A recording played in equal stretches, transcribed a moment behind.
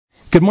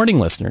Good morning,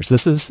 listeners.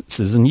 This is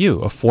Citizen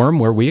U, a forum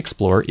where we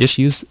explore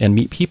issues and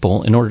meet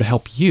people in order to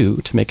help you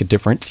to make a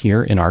difference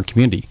here in our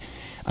community.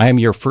 I am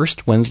your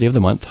first Wednesday of the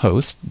month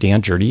host,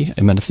 Dan Jurdy,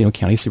 a Mendocino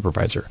County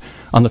Supervisor.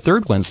 On the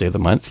third Wednesday of the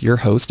month, your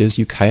host is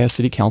Ukiah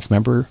City Council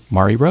member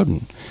Mari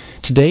Roden.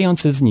 Today on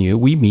Citizen U,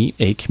 we meet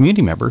a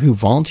community member who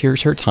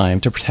volunteers her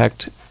time to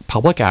protect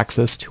public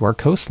access to our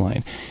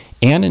coastline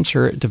and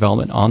ensure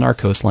development on our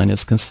coastline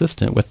is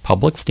consistent with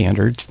public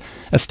standards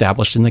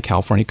established in the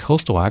California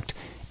Coastal Act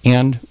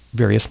and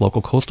various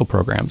local coastal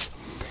programs.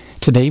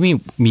 Today we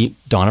meet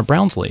Donna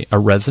Brownsley, a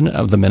resident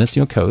of the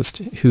Mendocino Coast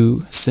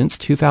who since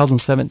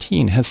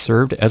 2017 has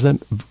served as a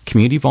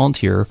community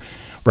volunteer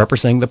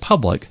representing the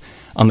public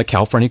on the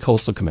California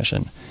Coastal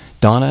Commission.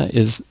 Donna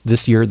is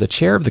this year the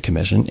chair of the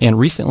commission and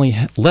recently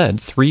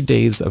led 3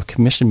 days of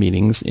commission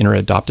meetings in her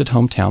adopted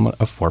hometown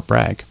of Fort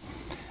Bragg.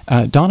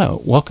 Donna,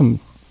 welcome.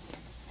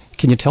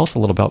 Can you tell us a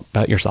little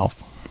about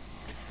yourself?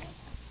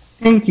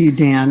 Thank you,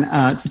 Dan.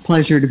 It's a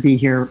pleasure to be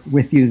here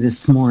with you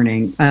this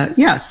morning.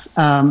 Yes,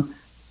 I,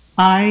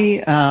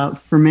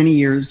 for many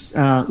years,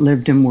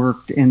 lived and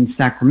worked in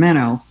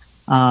Sacramento,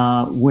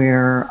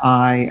 where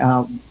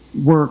I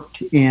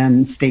worked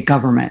in state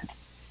government.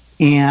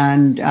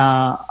 And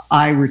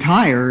I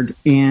retired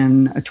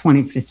in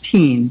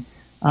 2015.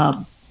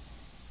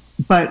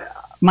 But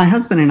my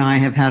husband and I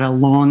have had a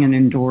long and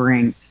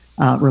enduring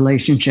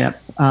relationship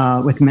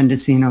with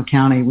Mendocino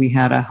County. We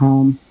had a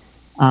home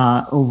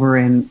over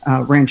in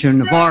Rancho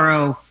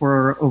Navarro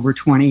for over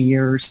 20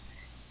 years,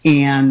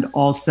 and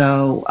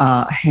also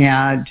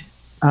had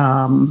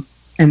and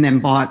then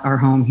bought our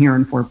home here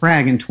in Fort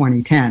Bragg in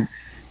 2010.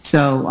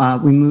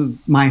 So we moved.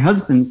 My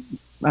husband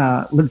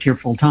lived here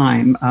full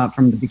time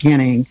from the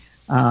beginning,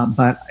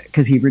 but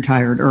because he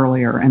retired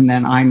earlier, and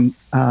then I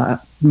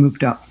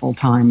moved up full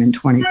time in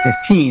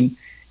 2015.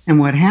 And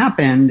what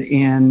happened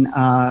in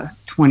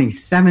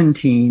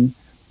 2017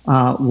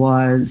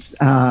 was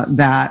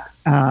that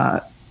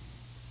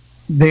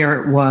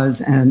there was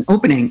an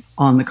opening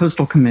on the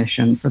Coastal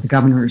Commission for the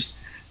governor's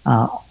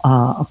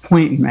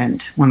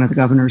appointment, one of the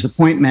governor's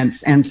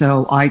appointments. And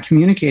so I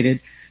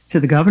communicated to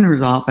the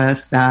governor's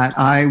office that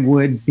I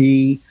would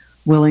be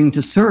willing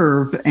to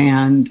serve,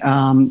 and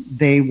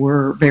they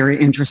were very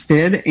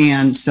interested.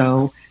 And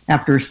so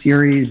after a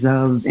series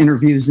of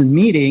interviews and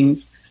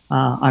meetings,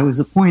 I was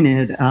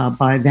appointed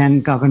by then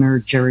Governor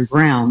Jerry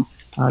Brown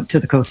to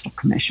the Coastal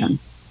Commission.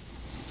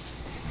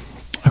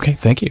 Okay,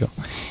 thank you.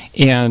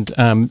 And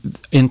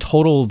in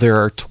total, there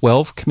are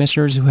 12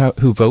 commissioners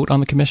who vote on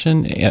the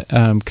commission.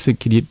 So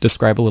could you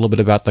describe a little bit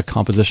about the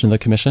composition of the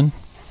commission?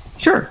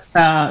 Sure.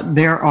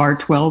 There are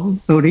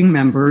 12 voting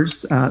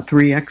members,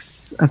 3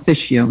 ex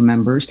officio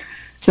members.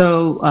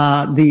 So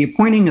the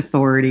appointing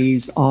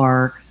authorities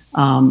are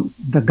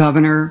the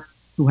governor,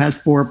 who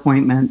has 4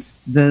 appointments,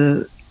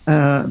 the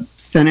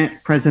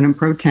Senate President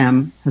Pro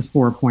Tem has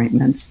 4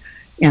 appointments,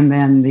 and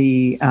then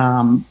the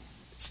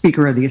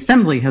Speaker of the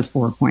Assembly has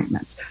 4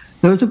 appointments.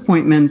 Those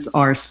appointments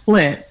are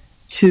split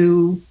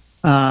to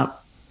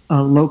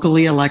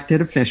locally elected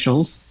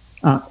officials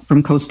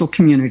from coastal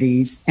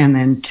communities, and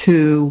then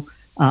 2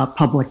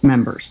 public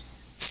members.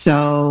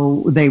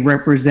 So they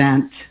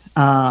represent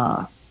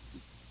the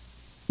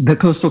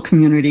coastal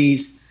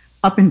communities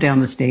up and down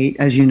the state.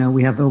 As you know,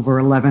 we have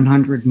over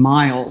 1,100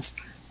 miles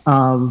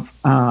of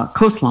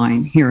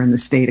coastline here in the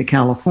state of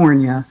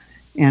California,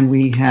 and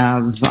we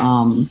have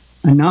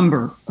a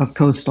number of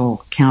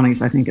coastal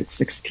counties. I think it's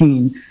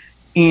 16.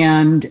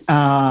 And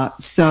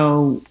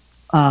so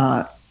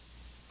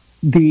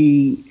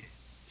the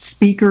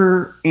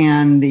Speaker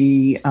and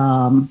the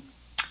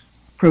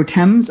Pro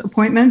Tem's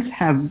appointments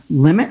have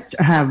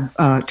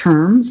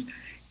terms,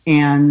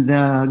 and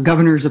the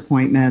governor's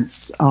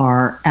appointments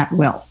are at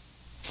will,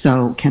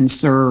 so can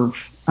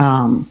serve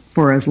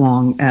for as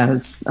long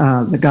as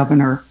the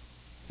governor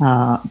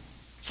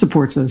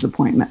supports those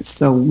appointments.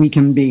 So we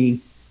can be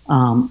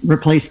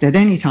replaced at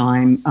any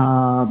time,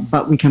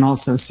 but we can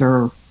also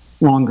serve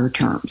longer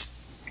terms.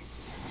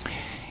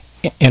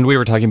 And we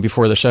were talking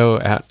before the show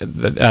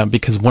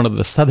because one of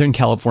the Southern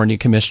California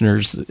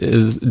commissioners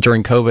is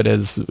during COVID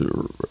is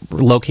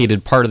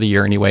located part of the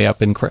year anyway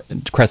up in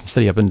Crescent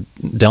City, up in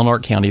Del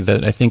Norte County.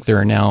 That I think there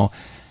are now,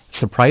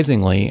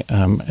 surprisingly,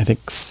 I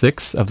think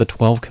 6 of the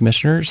 12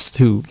 commissioners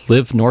who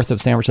live north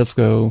of San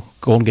Francisco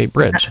Golden Gate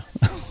Bridge.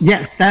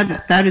 Yes,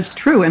 that is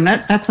true, and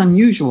that's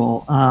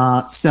unusual.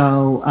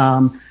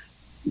 So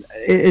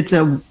it's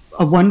a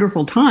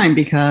wonderful time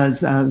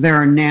because there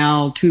are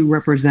now 2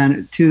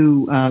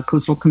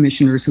 coastal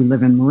commissioners who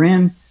live in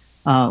Marin,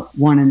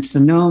 one in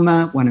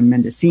Sonoma, one in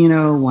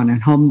Mendocino, one in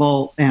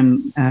Humboldt,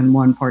 and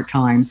one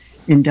part-time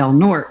in Del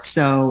Norte.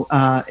 So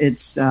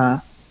it's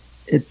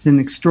an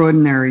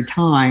extraordinary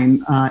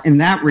time in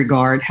that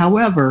regard.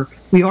 However,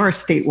 we are a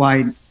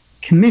statewide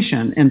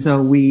commission, and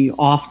so we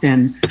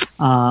often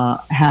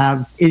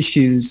have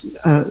issues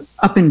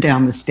up and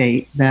down the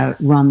state that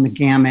run the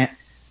gamut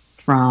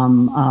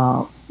from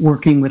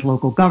working with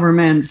local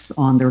governments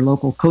on their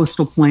local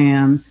coastal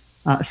plan,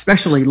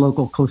 especially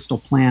local coastal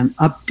plan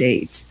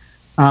updates,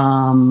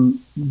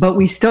 But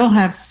we still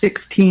have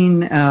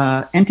 16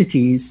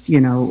 entities,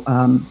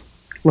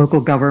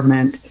 local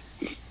government,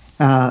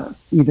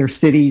 either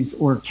cities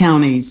or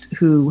counties,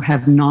 who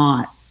have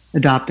not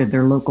adopted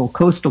their local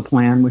coastal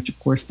plan, which of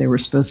course they were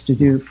supposed to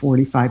do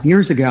 45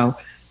 years ago.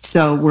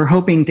 So we're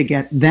hoping to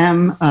get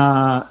them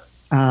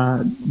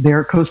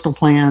their coastal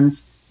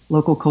plans,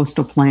 local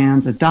coastal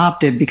plans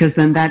adopted, because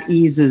then that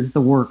eases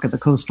the work of the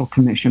Coastal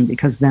Commission,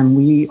 because then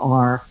we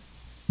are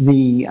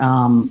the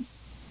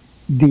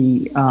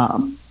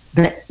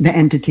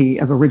entity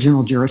of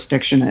original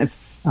jurisdiction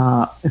if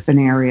an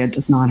area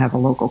does not have a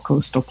local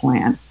coastal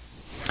plan.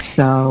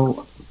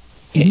 So,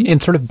 in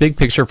sort of big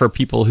picture for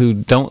people who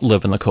don't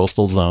live in the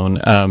coastal zone,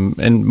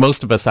 and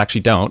most of us actually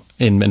don't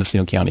in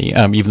Mendocino County,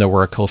 even though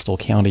we're a coastal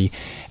county,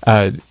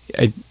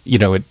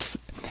 it's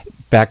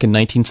back in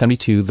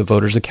 1972, the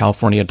voters of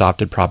California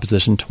adopted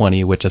Proposition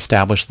 20, which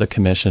established the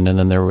commission, and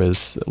then there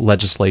was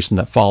legislation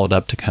that followed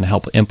up to kind of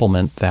help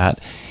implement that.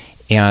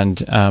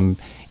 And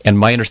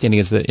my understanding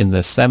is that in the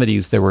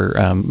 70s, there were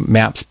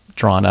maps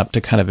drawn up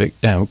to kind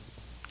of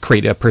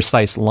create a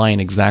precise line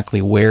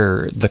exactly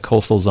where the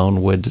coastal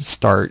zone would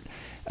start,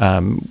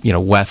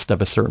 west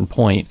of a certain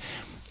point.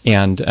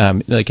 And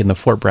like in the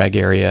Fort Bragg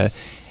area,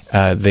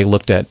 they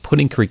looked at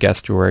Pudding Creek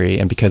Estuary,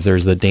 and because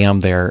there's the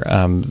dam there,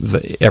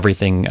 the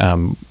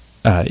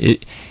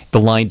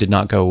line did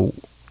not go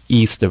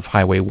east of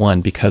Highway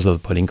 1 because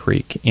of Pudding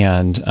Creek.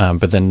 And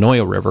but then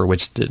Noyo River,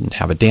 which didn't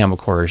have a dam, of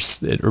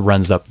course, it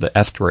runs up the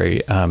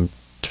estuary a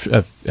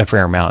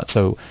fair amount.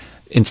 So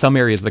in some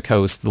areas of the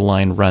coast, the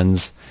line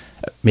runs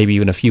maybe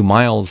even a few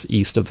miles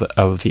east of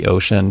the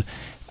ocean.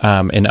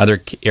 In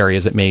other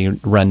areas, it may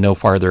run no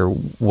farther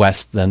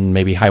west than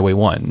maybe Highway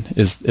 1.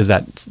 Is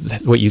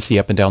that what you see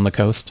up and down the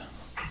coast?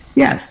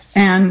 Yes.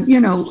 And,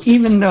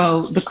 even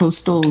though the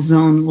coastal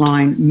zone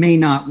line may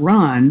not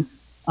run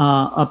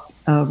up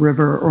a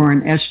river or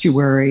an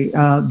estuary,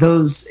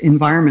 those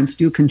environments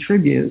do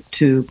contribute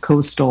to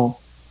coastal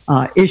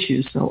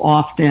issues. So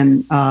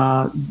often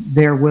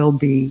there will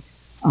be,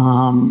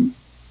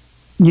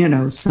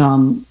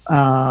 some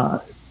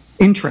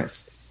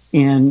interest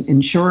in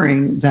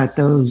ensuring that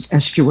those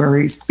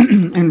estuaries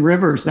and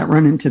rivers that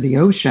run into the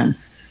ocean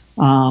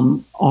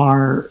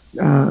are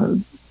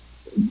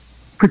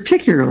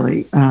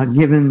particularly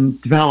given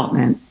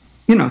development,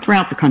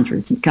 throughout the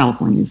country.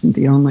 California isn't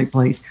the only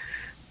place,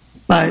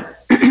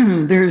 but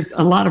there's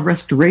a lot of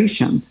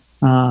restoration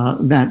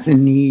that's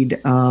in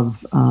need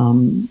of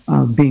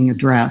being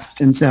addressed.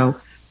 And so,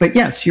 but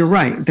yes, you're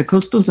right. The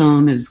coastal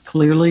zone is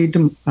clearly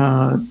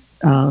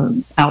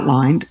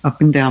outlined up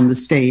and down the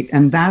state,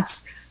 and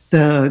that's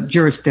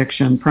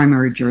the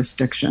primary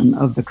jurisdiction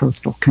of the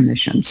Coastal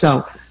Commission.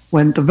 So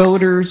what the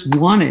voters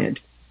wanted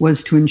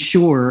was to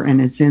ensure,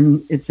 and it's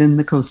in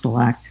the Coastal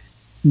Act,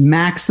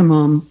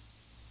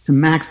 to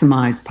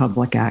maximize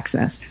public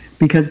access.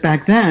 Because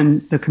back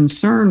then, the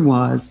concern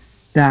was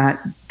that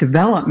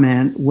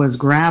development was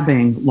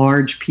grabbing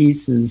large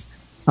pieces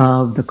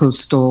of the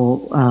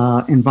coastal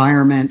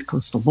environment,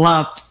 coastal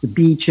bluffs, the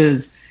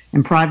beaches,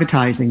 and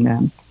privatizing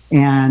them.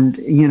 And,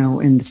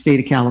 in the state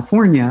of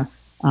California,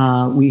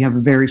 we have a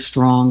very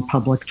strong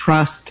public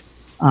trust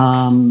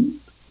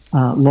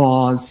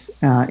laws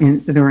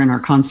that are in our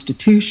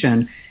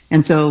Constitution.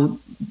 And so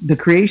the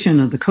creation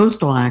of the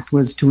Coastal Act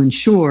was to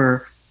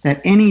ensure that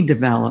any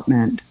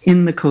development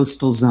in the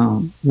coastal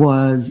zone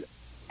was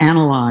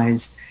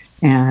analyzed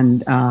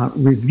and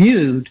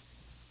reviewed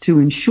to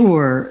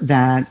ensure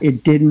that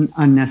it didn't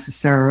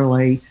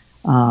unnecessarily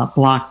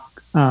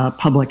block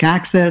public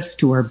access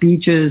to our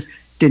beaches,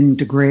 didn't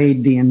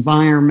degrade the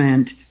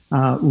environment,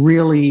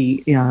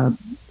 really,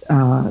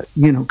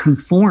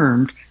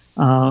 conformed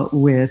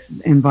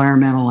with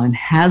environmental and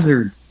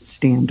hazard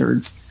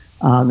standards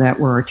that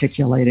were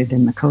articulated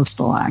in the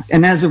Coastal Act.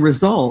 And as a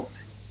result,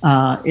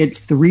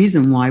 it's the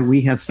reason why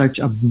we have such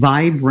a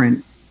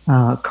vibrant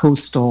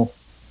coastal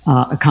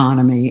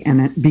economy,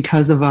 and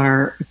because of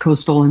our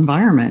coastal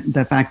environment.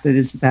 The fact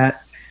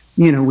that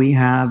we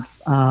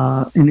have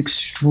an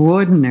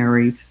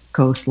extraordinary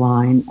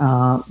coastline,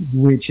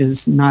 which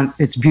is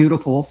it's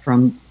beautiful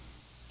from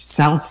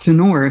south to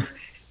north,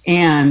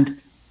 and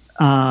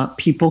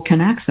people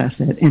can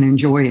access it and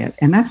enjoy it.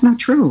 And that's not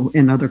true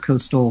in other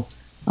coastal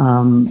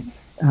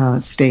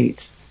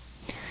states.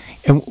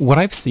 And what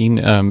I've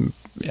seen,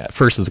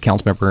 first as a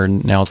council member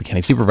and now as a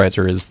county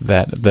supervisor, is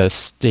that the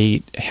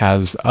state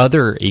has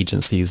other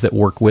agencies that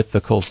work with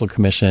the Coastal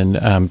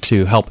Commission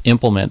to help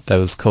implement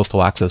those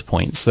coastal access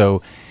points.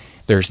 So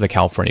there's the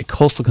California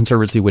Coastal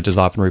Conservancy, which is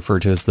often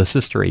referred to as the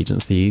sister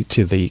agency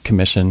to the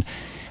commission.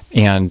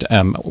 And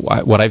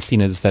what I've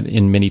seen is that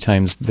in many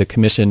times the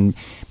commission,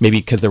 maybe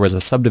because there was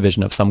a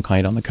subdivision of some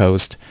kind on the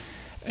coast,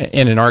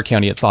 and in our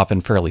county it's often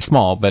fairly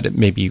small, but it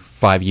may be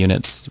 5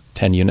 units,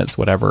 10 units,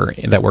 whatever,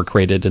 that were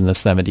created in the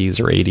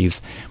 70s or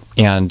 80s.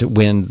 And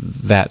when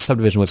that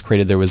subdivision was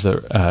created, there was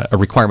a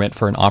requirement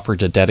for an offer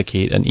to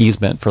dedicate an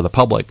easement for the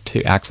public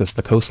to access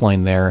the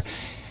coastline there.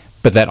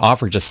 but that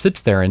offer just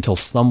sits there until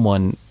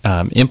someone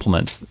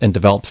implements and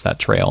develops that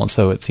trail. And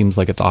so it seems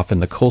like it's often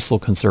the Coastal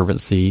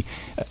Conservancy,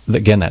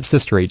 again, that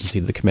sister agency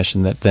of the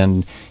commission, that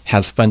then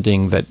has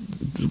funding that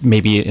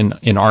maybe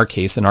in our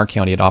case, in our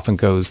county, it often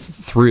goes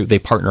through, they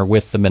partner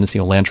with the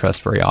Mendocino Land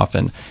Trust very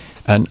often,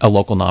 and a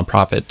local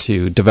nonprofit,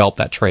 to develop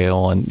that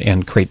trail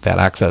and create that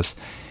access.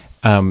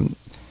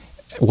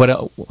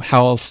 How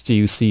else do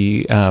you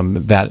see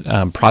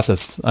that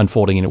process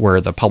unfolding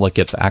where the public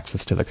gets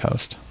access to the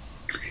coast?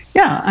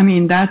 Yeah, I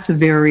mean, that's a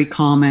very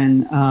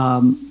common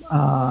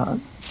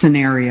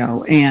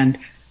scenario. And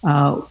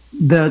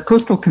the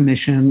Coastal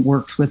Commission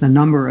works with a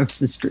number of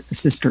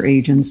sister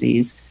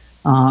agencies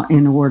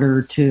in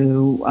order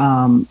to,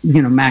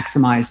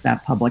 maximize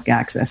that public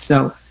access.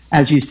 So,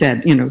 as you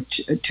said,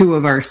 two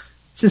of our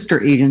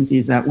sister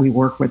agencies that we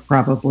work with,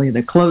 probably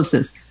the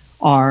closest,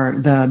 are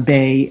the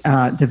Bay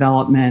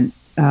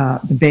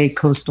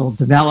Coastal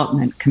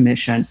Development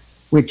Commission,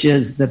 which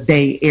is the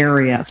Bay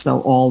Area,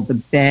 so all the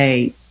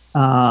Bay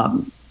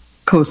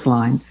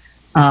coastline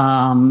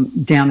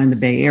down in the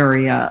Bay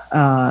Area.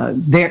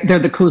 They're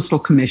the Coastal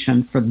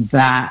Commission for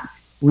that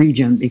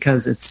region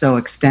because it's so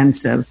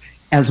extensive,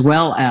 as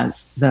well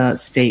as the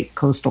State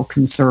Coastal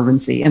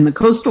Conservancy. And the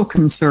Coastal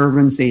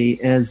Conservancy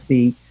is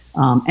the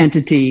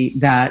entity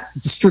that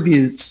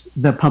distributes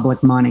the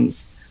public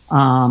monies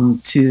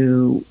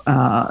to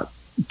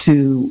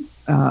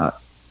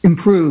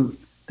improve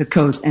the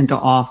coast and to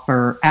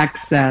offer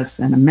access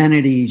and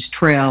amenities,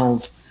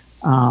 trails,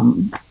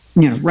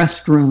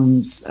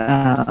 restrooms,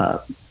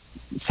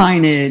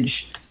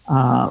 signage,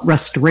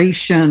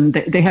 restoration.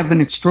 They have an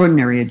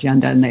extraordinary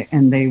agenda,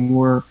 and they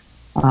were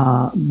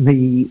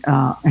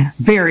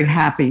very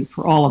happy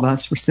for all of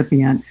us,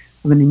 recipient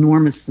of an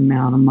enormous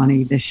amount of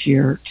money this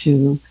year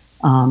to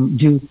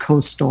do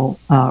coastal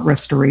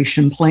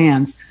restoration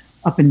plans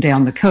up and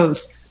down the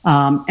coast.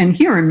 And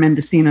here in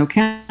Mendocino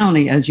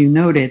County, as you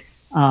noted,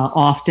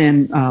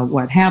 often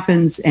what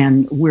happens,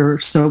 and we're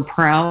so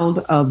proud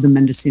of the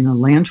Mendocino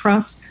Land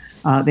Trust.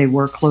 They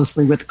work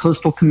closely with the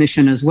Coastal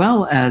Commission as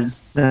well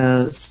as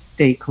the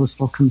State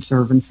Coastal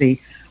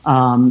Conservancy,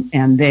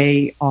 and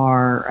they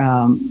are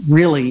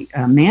really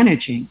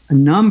managing a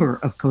number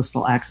of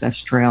coastal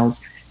access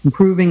trails,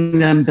 improving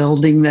them,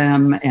 building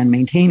them, and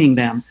maintaining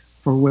them,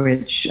 for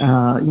which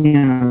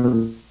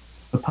the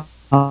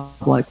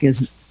public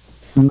is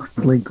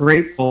incredibly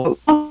grateful.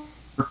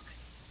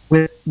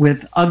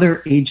 With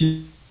other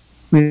agents,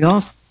 we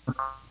also work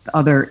with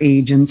other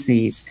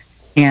agencies,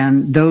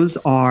 and those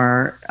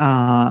are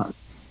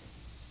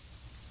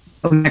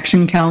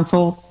Action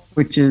Council,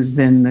 which is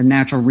in the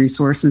Natural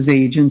Resources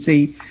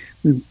Agency.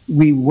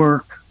 We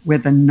work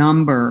with a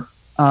number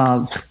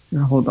of.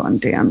 Hold on,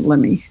 Dan.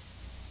 We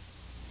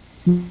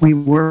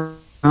work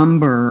with a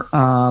number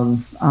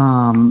of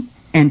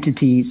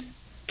entities.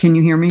 Can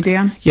you hear me,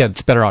 Dan? Yeah,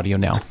 it's better audio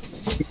now.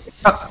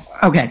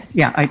 Okay,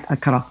 yeah, I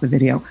cut off the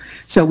video.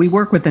 So we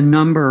work with a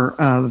number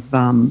of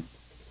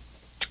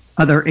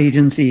other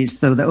agencies.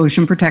 So the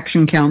Ocean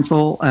Protection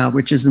Council,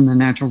 which is in the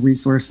Natural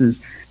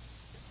Resources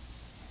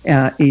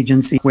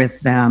Agency, with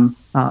them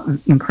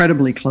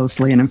incredibly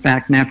closely. And in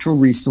fact, Natural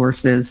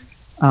Resources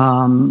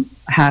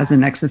has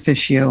an ex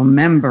officio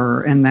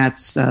member, and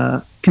that's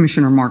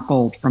Commissioner Mark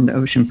Gold from the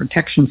Ocean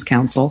Protections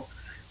Council.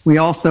 We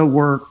also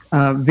work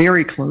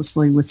very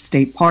closely with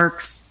state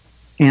parks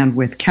and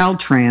with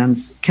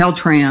Caltrans.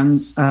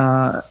 Caltrans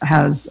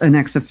has an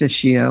ex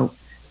officio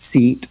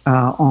seat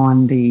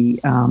on the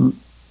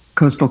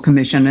Coastal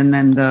Commission. And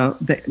then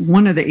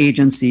one of the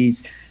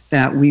agencies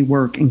that we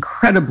work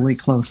incredibly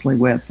closely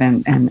with,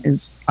 and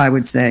is, I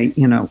would say,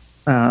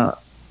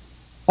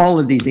 all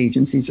of these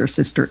agencies are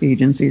sister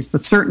agencies,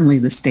 but certainly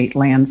the State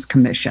Lands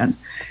Commission.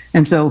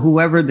 And so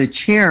whoever the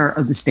chair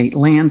of the State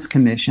Lands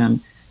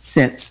Commission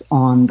sits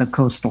on the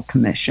Coastal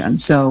Commission.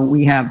 So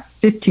we have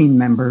 15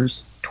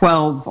 members,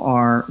 12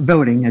 are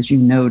voting, as you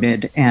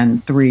noted,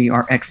 and 3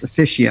 are ex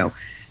officio.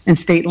 And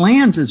State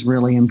Lands is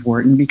really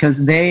important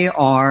because they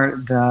are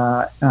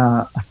the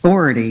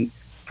authority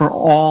for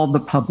all the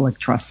public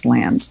trust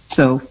lands.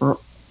 So for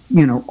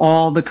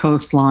all the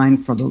coastline,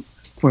 for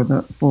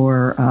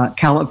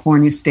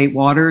California state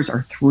waters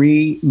are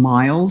 3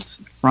 miles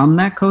from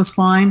that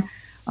coastline.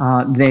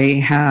 They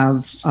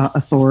have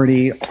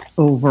authority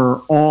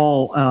over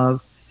all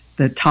of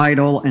the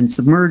tidal and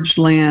submerged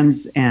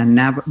lands and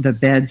the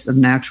beds of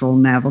natural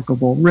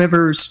navigable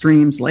rivers,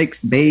 streams,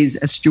 lakes, bays,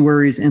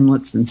 estuaries,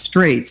 inlets, and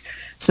straits.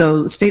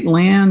 So the State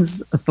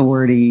Lands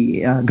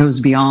Authority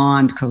goes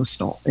beyond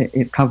coastal.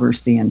 It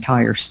covers the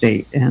entire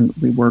state, and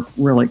we work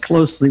really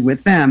closely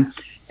with them.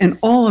 And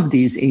all of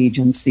these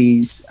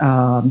agencies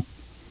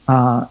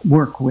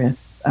work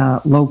with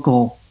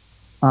local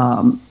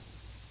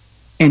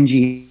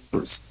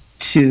NGOs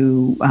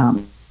to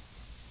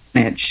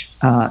manage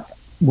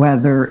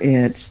whether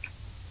it's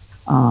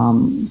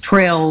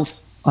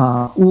trails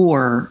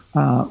or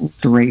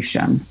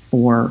restoration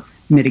for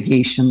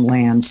mitigation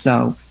land.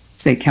 So,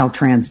 say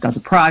Caltrans does a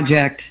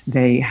project,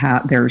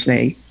 there's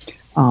a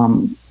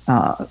I'm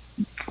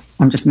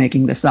just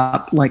making this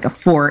up, like a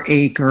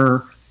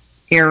 4-acre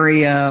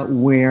area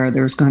where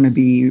there's going to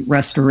be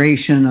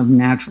restoration of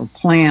natural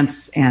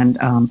plants and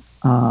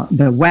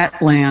the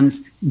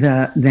wetlands,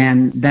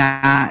 then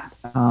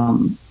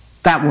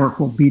that work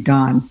will be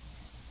done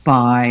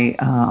by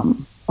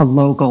a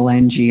local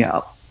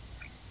NGO.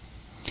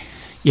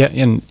 Yeah,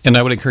 and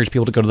I would encourage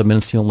people to go to the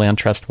Mendocino Land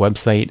Trust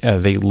website.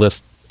 They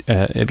list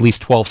at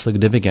least 12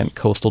 significant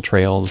coastal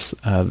trails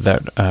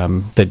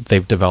that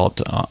they've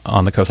developed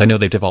on the coast. I know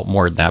they've developed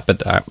more than that,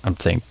 but I'm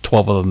saying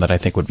 12 of them that I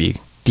think would be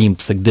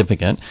deemed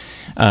significant.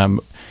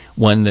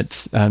 One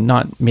that's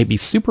not maybe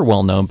super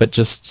well known, but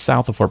just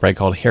south of Fort Bragg,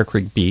 called Hare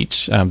Creek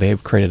Beach. They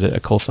have created a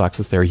coastal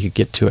access there. You could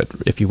get to it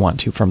if you want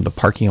to from the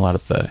parking lot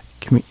of the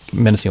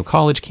Mendocino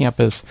College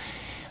campus.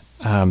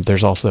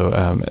 There's also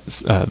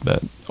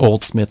the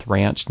Old Smith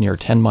Ranch near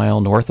 10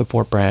 Mile north of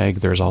Fort Bragg.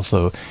 There's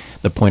also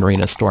the Point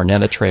Arena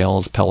Stornetta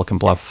trails, Pelican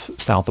Bluff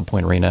south of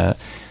Point Arena,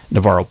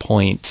 Navarro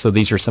Point. So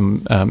these are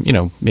some,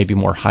 maybe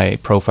more high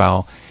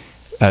profile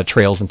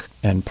trails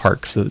and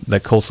parks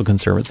that Coastal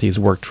Conservancy has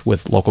worked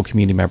with local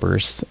community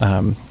members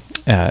and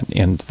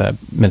the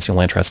Mendocino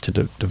Land Trust to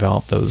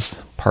develop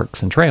those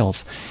parks and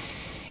trails.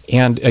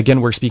 And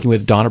again, we're speaking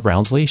with Donna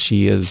Brownsley.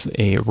 She is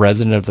a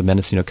resident of the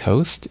Mendocino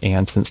Coast,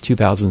 and since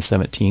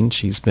 2017,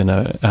 she's been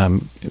a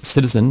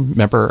citizen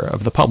member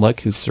of the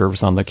public who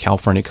serves on the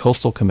California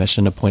Coastal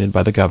Commission appointed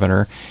by the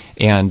governor.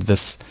 And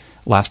this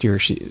last year,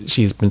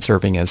 she's been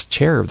serving as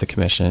chair of the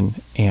commission.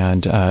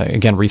 And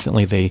again,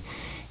 recently they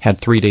had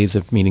 3 days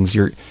of meetings.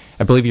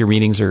 I believe your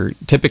meetings are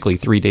typically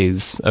 3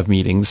 days of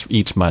meetings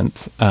each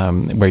month,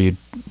 where you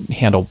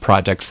handle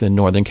projects in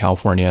Northern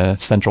California,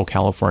 Central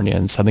California,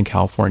 and Southern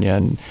California,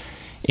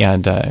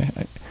 and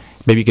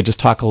maybe you could just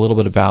talk a little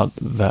bit about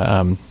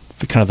the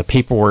kind of the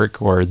paperwork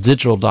or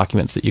digital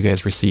documents that you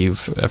guys receive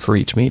for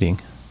each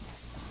meeting.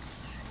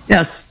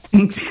 Yes,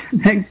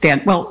 thanks,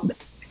 Dan. Well,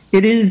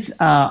 it is.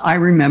 I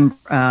remember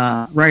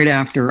right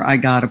after I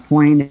got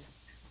appointed.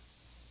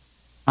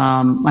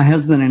 My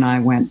husband and I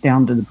went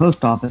down to the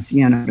post office,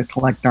 to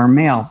collect our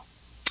mail.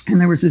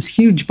 And there was this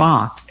huge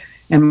box.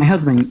 And my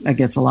husband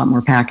gets a lot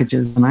more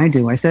packages than I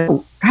do. I said,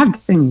 "Oh, God, the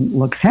thing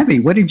looks heavy.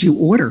 What did you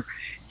order?"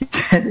 He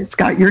said, "It's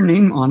got your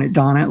name on it,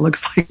 Donna. It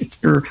looks like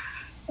it's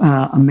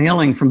a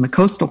mailing from the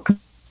Coastal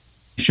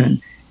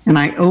Commission." And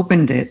I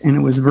opened it, and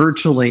it was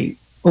virtually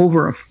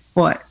over a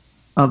foot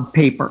of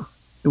paper.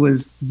 It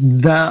was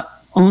the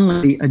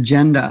only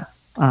agenda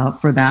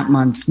for that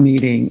month's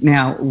meeting.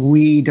 Now,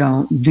 we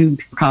don't do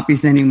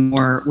copies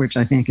anymore, which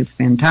I think is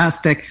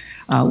fantastic.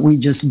 We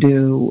just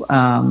do,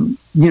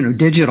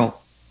 digital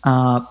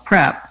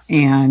prep,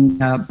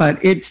 but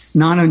it's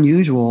not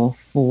unusual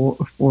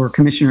for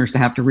commissioners to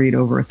have to read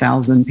over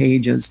 1,000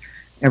 pages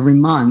every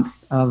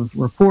month of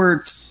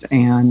reports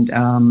and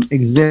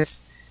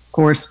exhibits,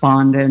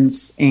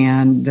 correspondence,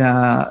 and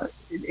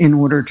in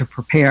order to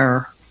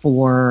prepare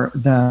for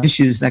the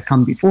issues that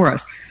come before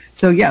us.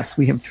 So yes,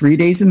 we have 3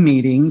 days of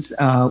meetings.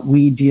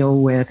 We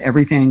deal with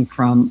everything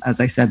from, as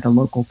I said, the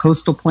local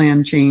coastal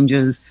plan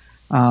changes.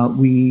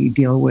 We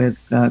deal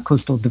with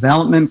coastal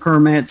development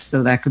permits.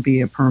 So that could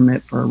be a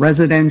permit for a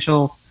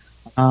residential,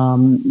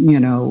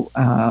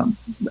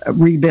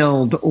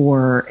 rebuild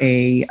or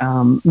a,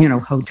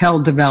 hotel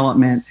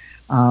development.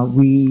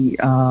 We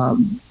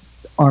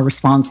are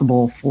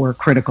responsible for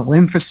critical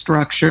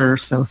infrastructure.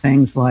 So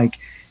things like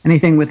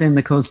anything within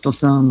the coastal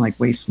zone, like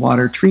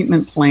wastewater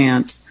treatment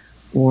plants,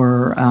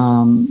 or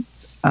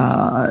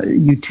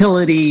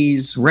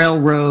utilities,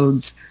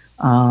 railroads,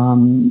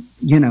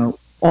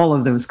 all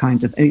of those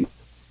kinds of, like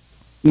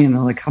we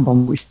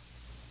spend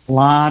a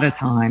lot of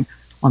time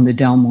on the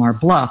Del Mar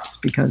Bluffs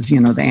because, the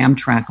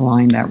Amtrak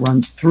line that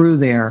runs through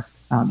there,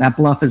 that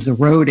bluff is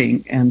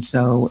eroding. And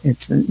so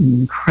it's an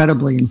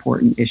incredibly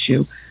important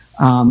issue.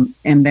 And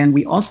then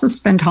we also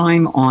spend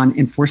time on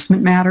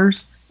enforcement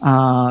matters.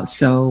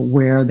 So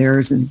where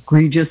there's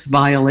egregious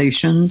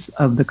violations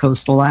of the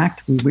Coastal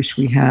Act, we wish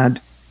we had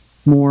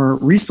more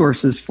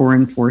resources for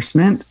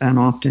enforcement, and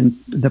often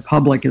the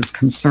public is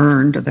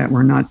concerned that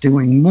we're not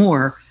doing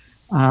more.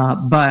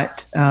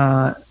 But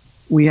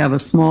we have a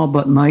small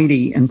but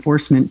mighty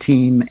enforcement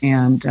team,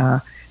 and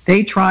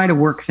they try to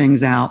work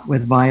things out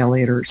with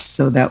violators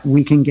so that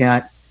we can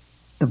get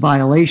the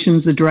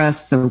violations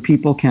addressed so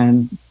people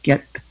can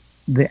get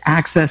the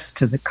access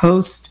to the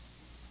coast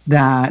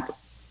that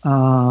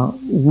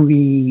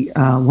we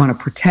want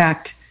to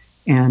protect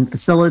and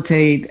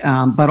facilitate,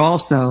 but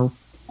also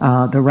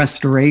the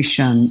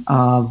restoration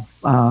of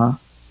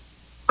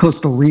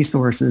coastal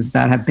resources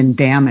that have been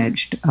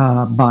damaged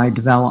by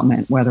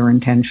development, whether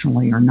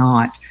intentionally or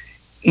not.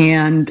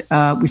 And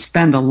we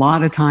spend a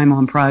lot of time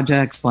on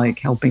projects like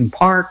helping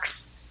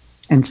parks,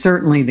 and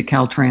certainly the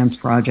Caltrans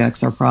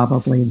projects are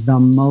probably the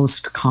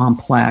most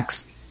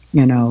complex.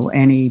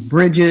 Any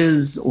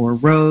bridges or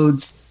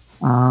roads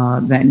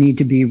that need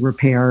to be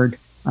repaired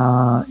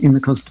in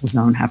the coastal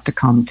zone have to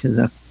come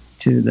to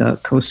the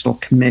Coastal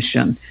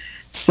Commission.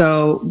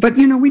 So, but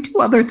we do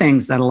other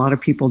things that a lot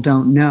of people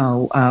don't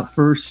know.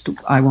 First,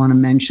 I want to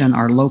mention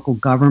our local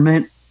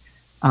government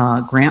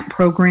grant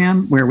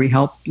program where we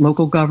help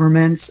local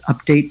governments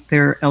update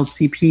their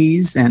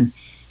LCPs and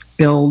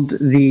build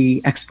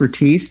the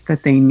expertise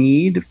that they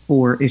need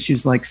for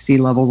issues like sea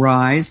level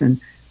rise and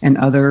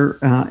other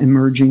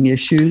emerging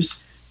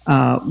issues.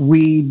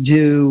 We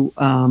do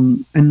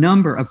a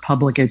number of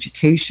public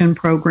education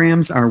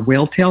programs. Our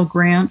Whaletail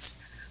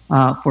grants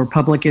for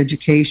public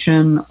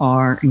education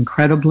are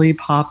incredibly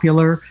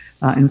popular.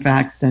 In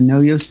fact, the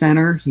Noyo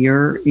Center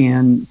here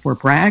in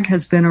Fort Bragg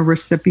has been a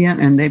recipient,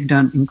 and they've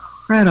done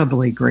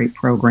incredibly great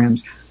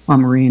programs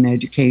on marine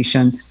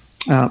education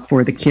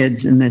for the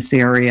kids in this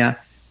area.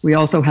 We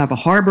also have a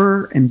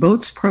harbor and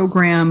boats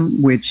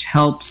program, which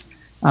helps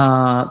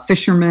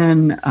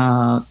fishermen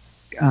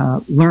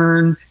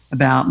learn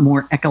about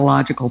more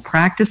ecological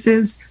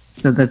practices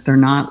so that they're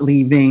not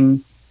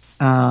leaving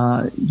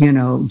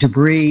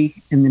debris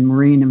in the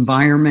marine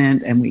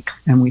environment, and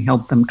we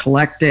help them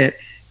collect it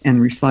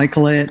and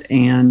recycle it.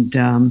 And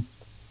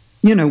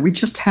we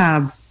just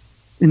have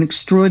an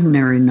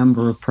extraordinary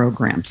number of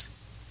programs.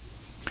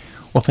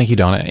 Well, thank you,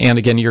 Donna. And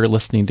again, you're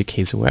listening to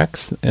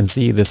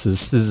KZOX-NC. This is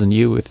Citizen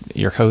U with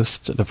your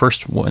host, the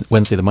first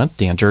Wednesday of the month,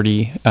 Dan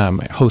Jurdy.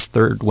 Host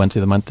third Wednesday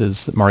of the month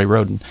is Mari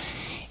Roden.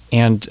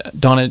 And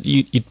Donna,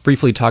 you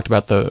briefly talked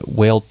about the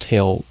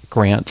Whaletail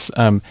grants.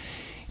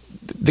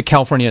 The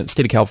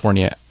state of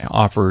California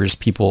offers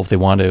people, if they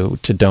want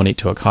to donate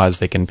to a cause,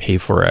 they can pay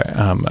for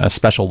a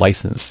special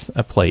license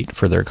plate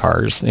for their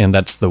cars, and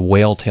that's the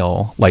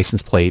Whaletail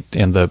license plate,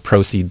 and the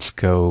proceeds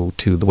go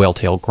to the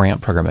Whaletail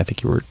grant program I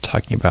think you were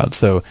talking about.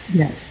 So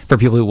yes, for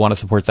people who want to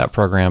support that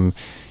program,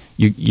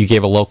 you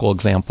gave a local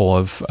example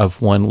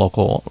of one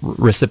local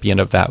recipient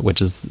of that,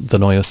 which is the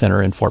Noyo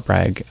Center in Fort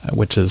Bragg,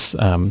 which is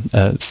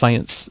a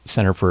science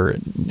center for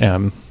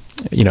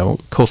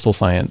coastal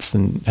science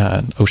and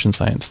ocean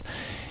science.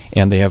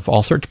 And they have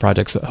all sorts of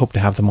projects. I hope to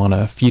have them on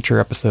a future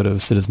episode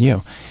of Citizen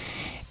U.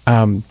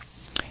 And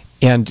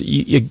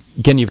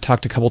again, you've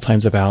talked a couple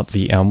times about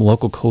the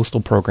local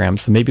coastal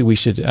programs. So maybe we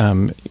should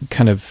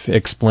kind of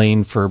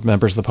explain for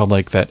members of the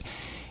public that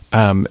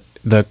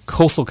the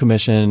Coastal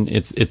Commission,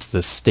 it's the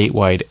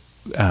statewide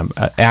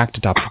act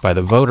adopted by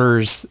the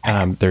voters.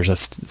 There's a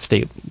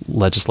state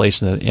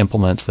legislation that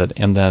implements it,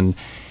 and then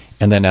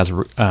as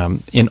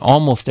in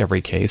almost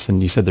every case,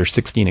 and you said there's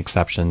 16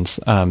 exceptions,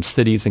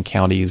 cities and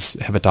counties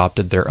have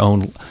adopted their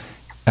own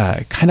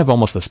kind of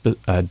almost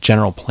a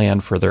general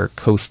plan for their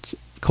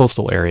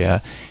coastal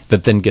area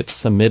that then gets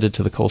submitted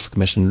to the Coastal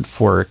Commission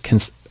for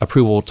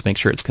approval to make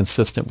sure it's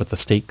consistent with the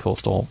state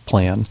coastal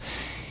plan.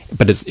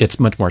 But it's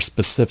much more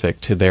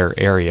specific to their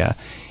area.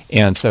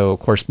 And so, of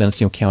course,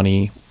 Mendocino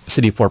County,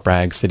 City of Fort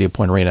Bragg, City of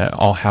Point Arena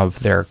all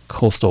have their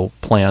coastal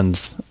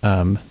plans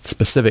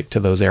specific to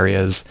those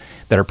areas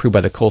that are approved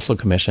by the Coastal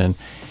Commission.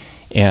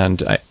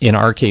 And in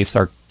our case,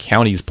 our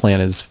county's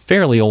plan is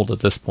fairly old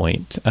at this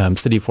point.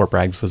 City of Fort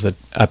Bragg's was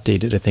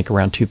updated, I think,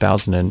 around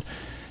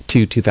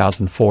 2002,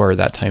 2004,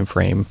 that time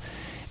frame.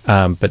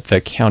 But the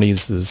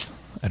county's is,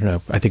 I don't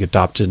know, I think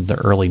adopted in the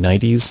early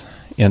 90s.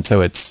 And so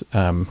it's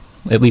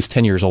at least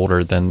 10 years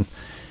older than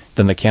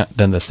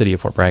the City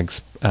of Fort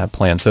Bragg's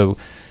plan. So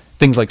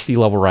things like sea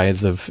level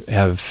rise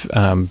have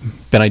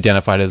been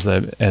identified as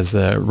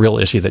a real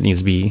issue that needs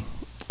to be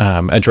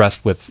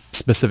addressed with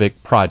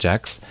specific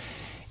projects.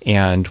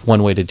 And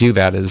one way to do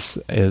that is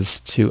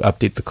to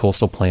update the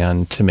coastal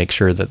plan to make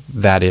sure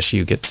that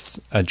issue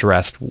gets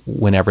addressed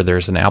whenever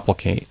there's an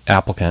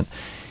applicant.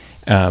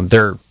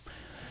 There are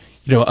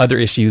other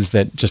issues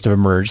that just have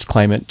emerged,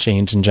 climate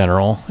change in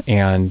general,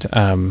 and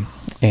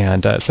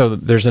so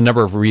there's a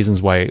number of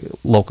reasons why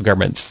local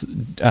governments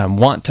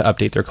want to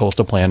update their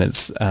coastal plan.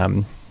 It's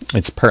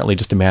partly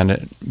just a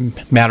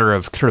matter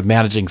of sort of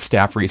managing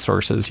staff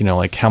resources.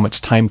 Like how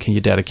much time can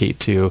you dedicate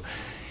to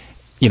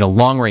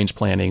long range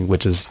planning,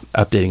 which is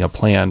updating a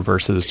plan,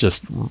 versus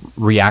just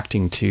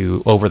reacting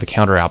to over the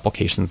counter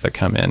applications that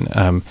come in.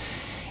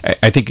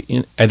 I think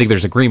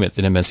there's agreement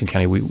that in Mendocino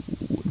County,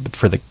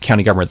 for the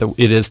county government, that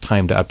it is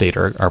time to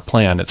update our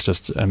plan. It's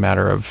just a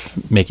matter of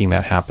making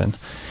that happen.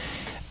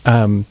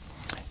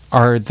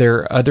 Are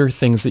there other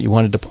things that you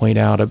wanted to point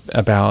out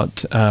about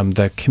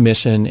the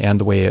commission and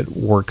the way it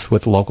works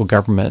with local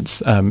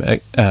governments?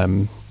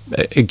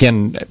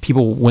 Again,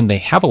 people, when they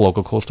have a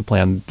local coastal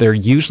plan, they're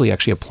usually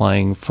actually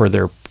applying for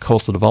their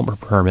coastal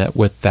development permit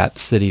with that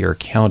city or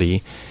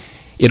county.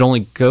 It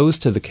only goes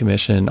to the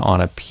commission on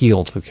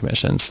appeal to the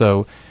commission.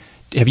 So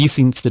have you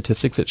seen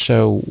statistics that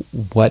show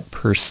what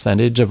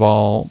percentage of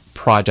all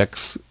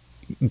projects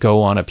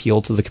go on appeal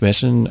to the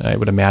commission? I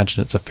would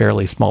imagine it's a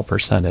fairly small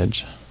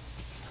percentage.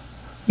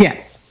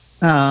 Yes,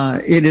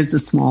 it is a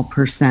small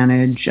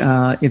percentage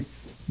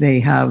if they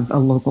have a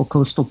local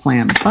coastal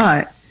plan.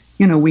 But,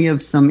 we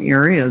have some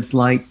areas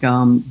like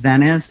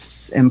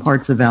Venice and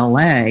parts of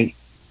LA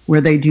where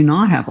they do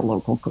not have a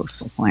local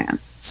coastal plan.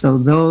 So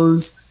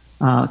those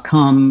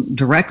come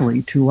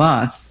directly to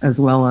us, as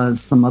well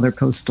as some other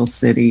coastal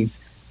cities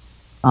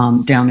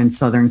down in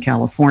Southern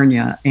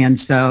California. And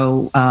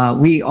so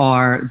we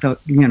are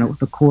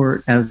the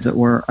court, as it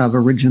were, of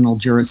original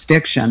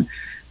jurisdiction.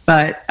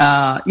 But,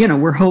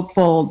 we're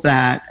hopeful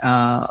that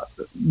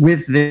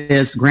with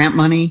this grant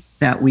money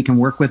that we can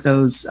work with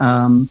those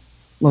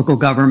local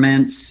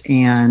governments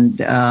and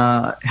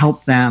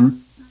help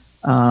them,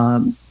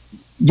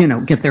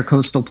 get their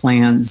coastal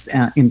plans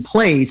in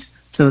place.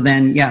 So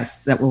then, yes,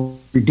 that will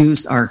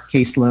reduce our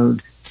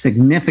caseload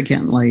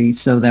significantly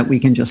so that we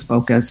can just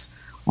focus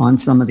on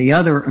some of the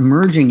other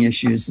emerging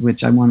issues,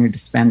 which I wanted to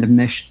spend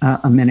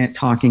a minute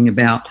talking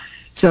about.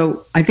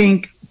 So I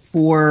think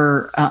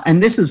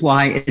and this is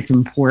why it's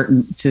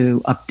important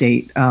to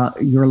update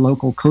your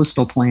local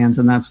coastal plans,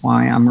 and that's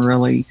why I'm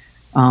really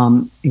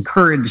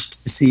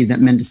encouraged to see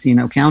that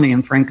Mendocino County,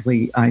 and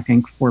frankly, I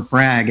think Fort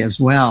Bragg as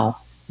well,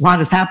 a lot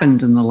has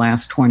happened in the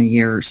last 20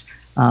 years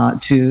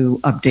to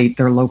update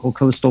their local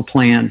coastal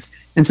plans.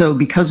 And so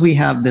because we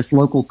have this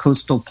local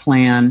coastal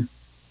plan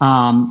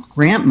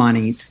grant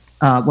monies,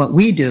 what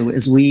we do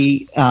is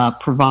we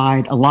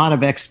provide a lot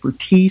of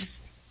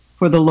expertise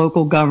for the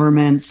local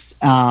governments,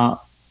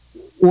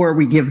 or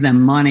we give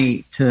them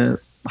money to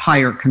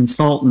hire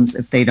consultants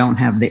if they don't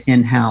have the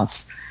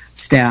in-house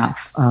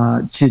staff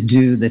to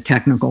do the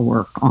technical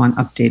work on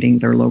updating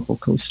their local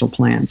coastal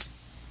plans.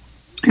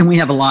 And we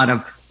have a lot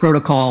of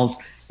protocols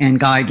and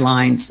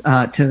guidelines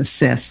to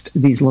assist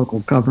these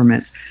local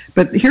governments.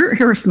 But here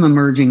are some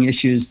emerging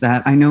issues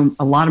that I know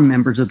a lot of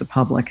members of the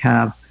public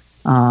have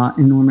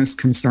enormous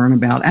concern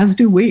about, as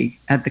do we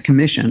at the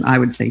Commission. I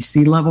would say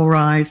sea level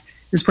rise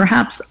is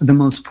perhaps the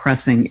most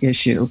pressing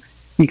issue,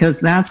 because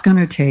that's going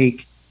to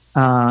take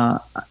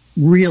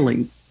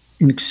really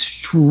an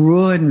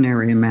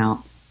extraordinary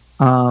amount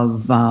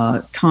of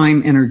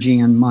time, energy,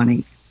 and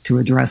money to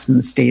address in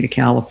the state of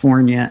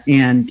California.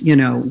 And,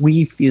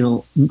 we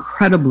feel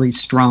incredibly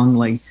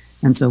strongly,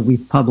 and so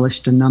we've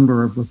published a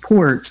number of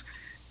reports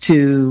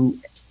to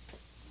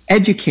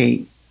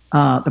educate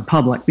the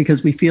public,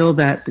 because we feel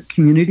that the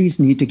communities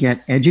need to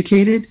get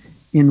educated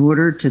in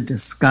order to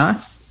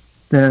discuss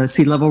the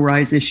sea level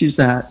rise issues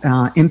that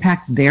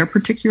impact their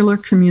particular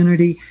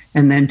community,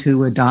 and then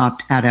to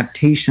adopt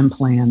adaptation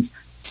plans,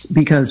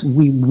 because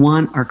we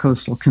want our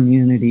coastal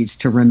communities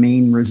to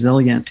remain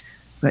resilient.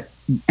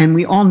 And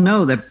we all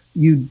know that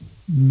it's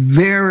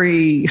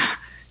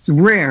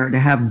rare to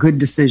have good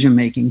decision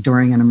making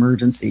during an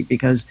emergency,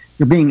 because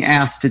you're being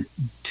asked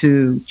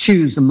to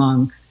choose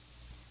among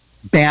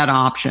bad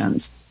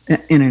options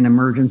in an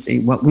emergency.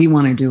 What we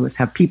want to do is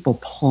have people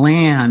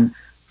plan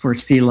for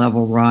sea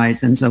level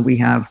rise. And so we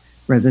have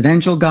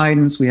residential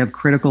guidance, we have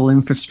critical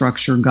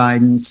infrastructure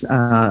guidance.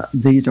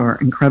 These are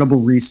incredible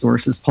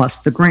resources,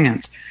 plus the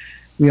grants.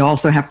 We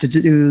also have to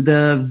do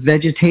the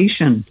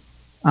vegetation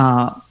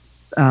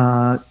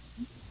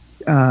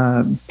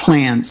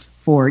plans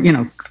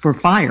for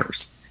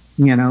fires.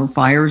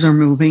 Fires are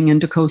moving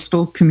into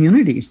coastal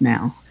communities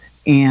now.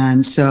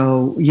 And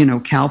so,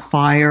 CAL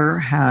FIRE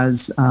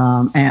has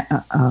a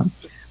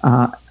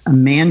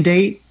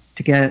mandate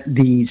to get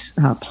these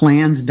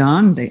plans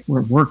done.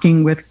 We're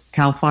working with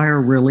CAL FIRE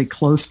really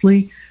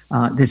closely.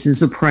 This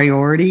is a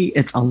priority.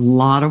 It's a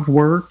lot of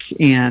work,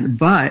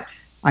 but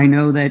I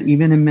know that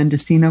even in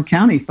Mendocino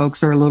County,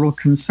 folks are a little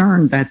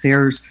concerned that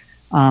there's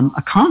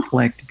a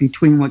conflict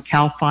between what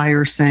CAL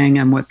FIRE is saying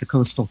and what the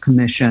Coastal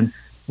Commission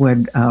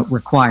would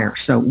require.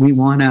 So we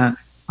want to,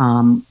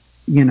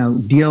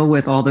 deal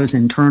with all those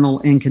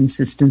internal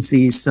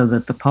inconsistencies so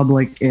that the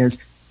public is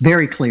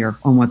very clear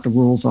on what the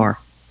rules are.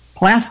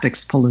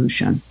 Plastics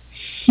pollution,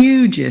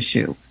 huge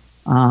issue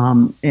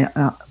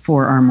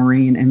for our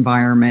marine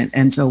environment.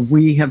 And so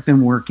we have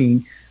been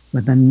working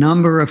with a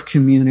number of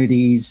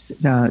communities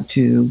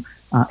to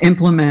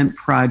implement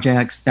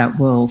projects that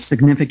will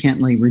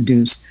significantly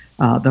reduce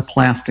the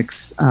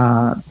plastics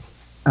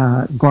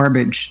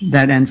garbage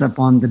that ends up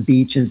on the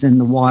beaches, in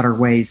the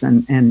waterways,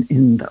 and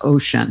in the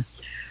ocean.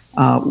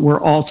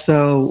 We're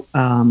also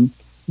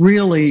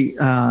really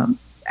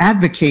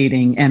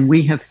advocating, and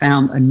we have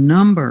found a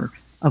number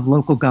of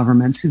local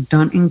governments who've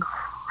done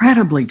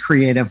incredibly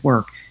creative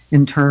work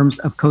in terms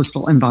of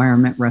coastal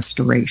environment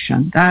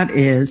restoration. That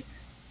is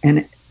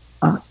an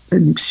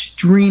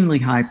extremely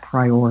high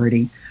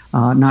priority,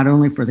 not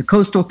only for the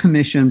Coastal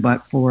Commission,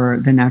 but for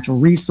the Natural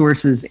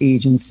Resources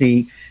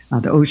Agency,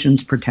 the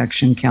Oceans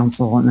Protection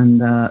Council, and then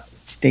the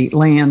state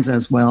lands,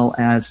 as well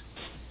as,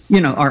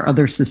 our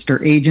other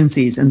sister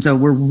agencies. And so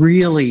we're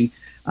really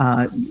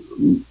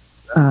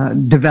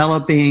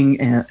developing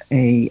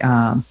a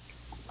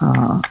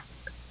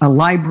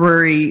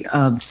library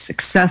of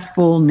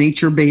successful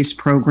nature-based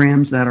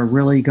programs that are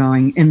really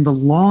going, in the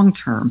long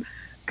term,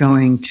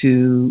 going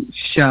to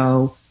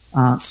show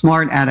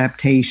smart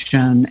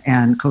adaptation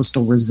and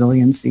coastal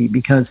resiliency,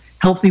 because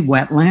healthy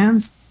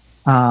wetlands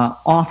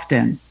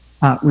often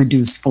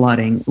reduce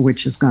flooding,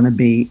 which is going to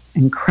be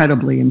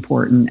incredibly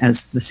important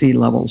as the sea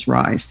levels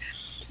rise.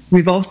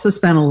 We've also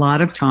spent a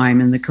lot of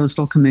time, and the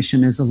Coastal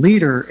Commission is a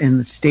leader in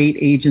the state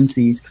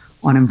agencies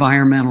on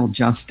environmental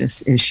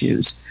justice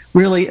issues,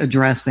 really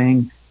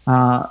addressing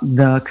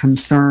the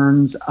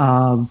concerns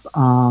of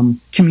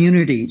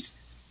communities,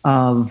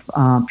 of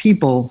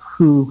people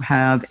who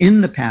have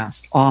in the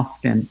past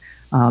often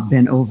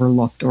been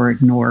overlooked or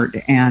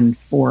ignored. And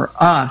for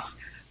us,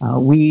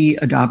 we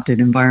adopted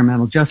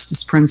environmental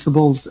justice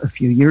principles a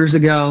few years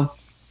ago.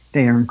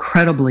 They are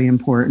incredibly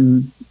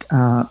important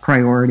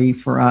priority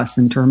for us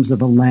in terms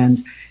of a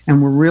lens,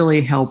 and we're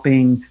really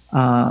helping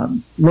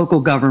local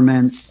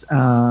governments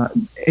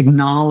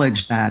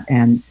acknowledge that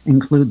and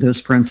include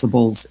those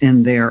principles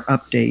in their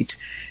updates.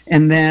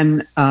 And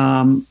then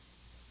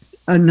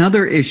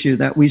another issue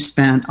that we've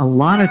spent a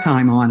lot of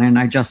time on, and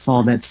I just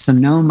saw that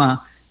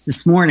Sonoma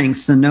this morning,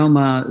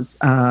 Sonoma's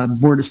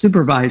Board of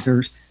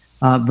Supervisors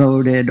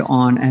voted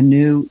on a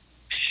new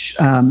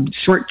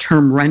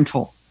short-term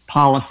rental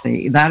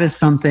policy. That is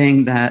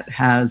something that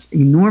has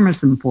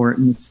enormous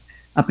importance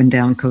up and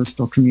down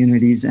coastal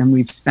communities, and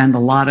we've spent a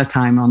lot of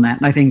time on that.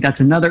 And I think that's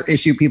another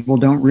issue people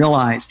don't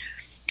realize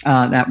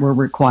that we're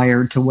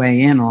required to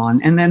weigh in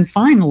on. And then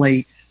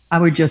finally, I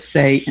would just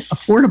say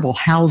affordable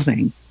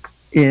housing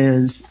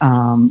is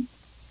a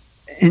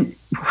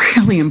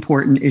really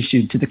important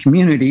issue to the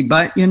community.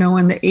 But, in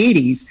the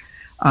 80s,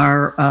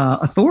 our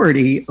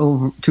authority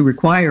to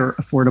require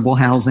affordable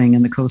housing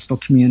in the coastal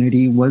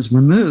community was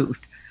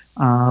removed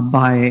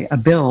by a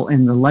bill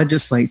in the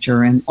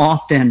legislature, and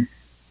often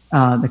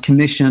the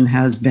commission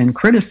has been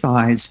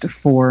criticized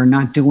for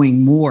not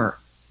doing more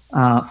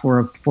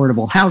for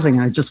affordable housing.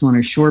 And I just want to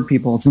assure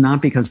people it's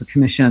not because the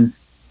commission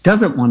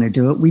doesn't want to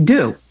do it. We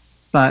do,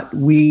 but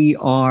we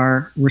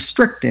are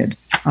restricted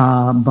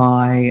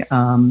by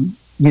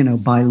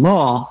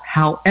law.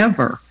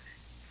 However,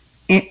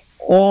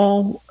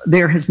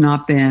 there has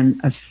not been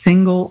a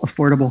single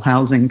affordable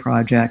housing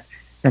project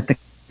that the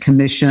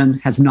commission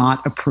has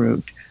not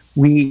approved.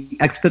 We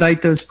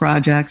expedite those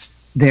projects.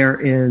 There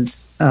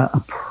is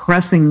a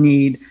pressing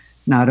need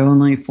not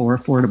only for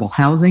affordable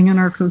housing in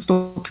our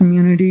coastal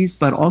communities,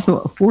 but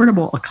also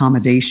affordable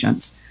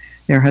accommodations.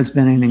 There has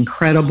been an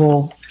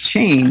incredible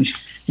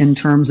change in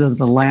terms of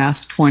the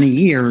last 20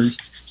 years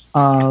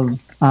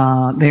of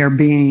there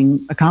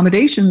being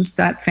accommodations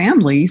that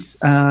families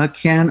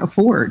can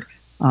afford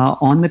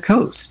on the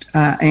coast.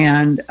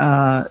 And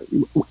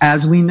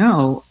as we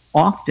know,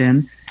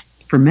 often,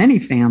 for many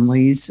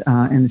families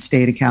in the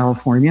state of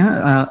California,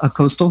 a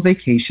coastal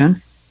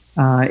vacation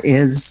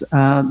is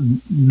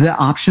the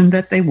option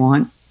that they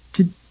want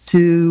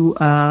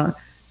to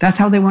that's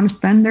how they want to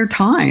spend their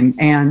time.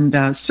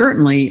 And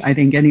certainly, I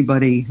think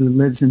anybody who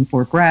lives in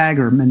Fort Bragg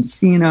or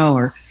Mendocino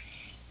or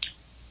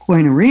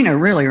Point Arena,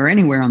 really, or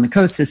anywhere on the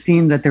coast, has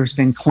seen that there's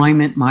been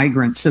climate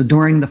migrants. So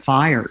during the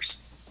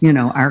fires,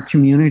 our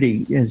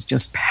community is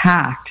just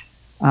packed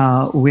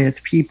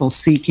with people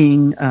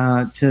seeking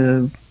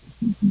to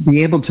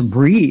be able to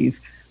breathe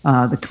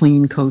the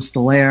clean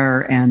coastal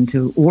air and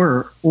to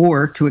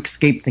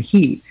escape the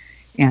heat.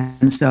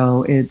 And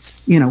so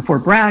it's,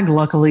 Fort Bragg,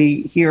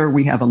 luckily here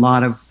we have a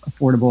lot of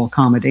affordable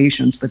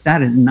accommodations, but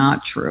that is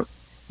not true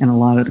in a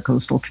lot of the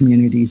coastal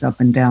communities up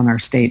and down our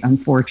state,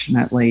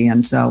 unfortunately.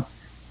 And so,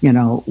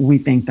 we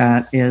think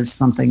that is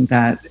something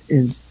that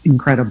is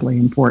incredibly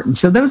important.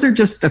 So those are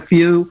just a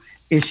few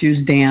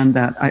issues, Dan,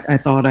 that I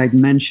thought I'd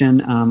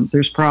mention.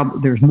 There's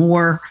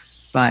more,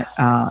 but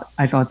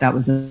I thought that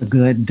was a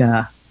good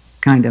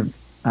kind of,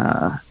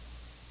 I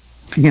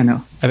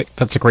think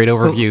that's a great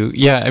overview.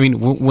 Yeah, I mean,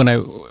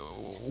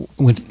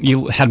 when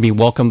you had me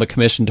welcome the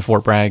commission to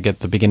Fort Bragg at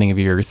the beginning of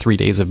your 3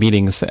 days of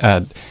meetings,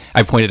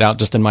 I pointed out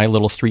just in my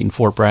little street in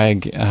Fort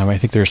Bragg, I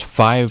think there's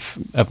 5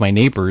 of my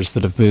neighbors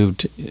that have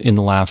moved in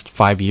the last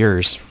 5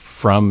 years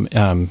from,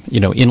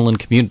 inland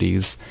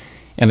communities.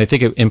 And I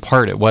think in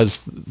part it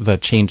was the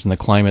change in the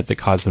climate that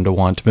caused them to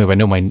want to move. I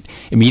know my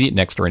immediate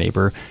next door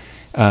neighbor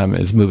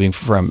is moving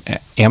from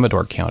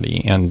Amador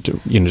County, and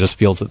just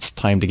feels it's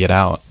time to get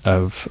out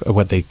of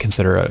what they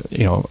consider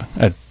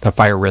a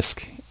fire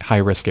risk, high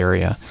risk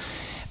area.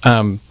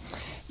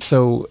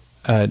 So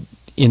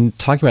in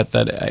talking about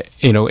that,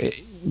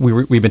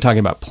 we've been talking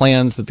about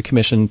plans that the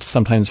commission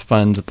sometimes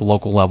funds at the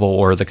local level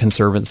or the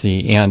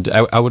Conservancy, and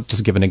I would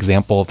just give an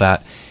example of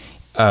that.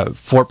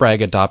 Fort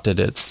Bragg adopted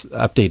its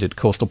updated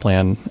coastal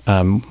plan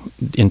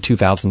in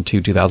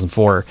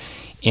 2002-2004,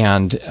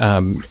 and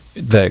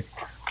the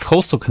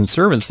Coastal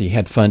Conservancy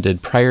had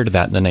funded prior to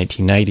that in the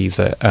 1990s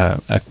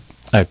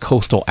a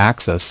coastal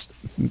access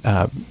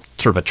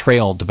sort of a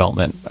trail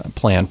development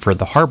plan for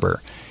the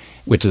harbor,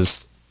 which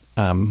is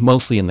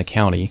mostly in the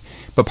county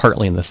but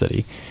partly in the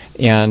city.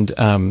 And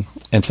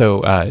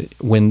so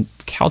when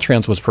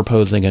Caltrans was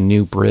proposing a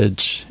new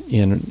bridge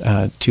in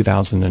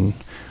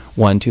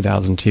 2001,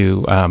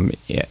 2002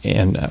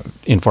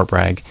 in Fort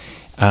Bragg,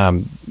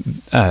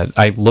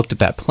 I looked at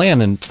that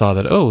plan and saw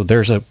that,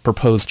 there's a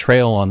proposed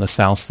trail on the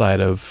south side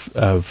of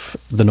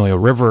the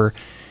Noyo River.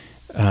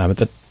 At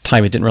the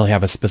time, it didn't really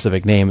have a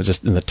specific name. It was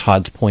just in the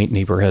Todd's Point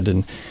neighborhood.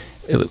 And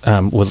it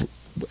was,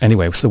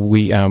 anyway, so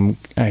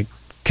I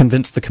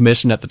convinced the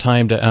commission at the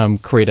time to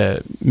create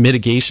a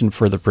mitigation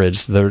for the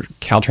bridge. The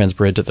Caltrans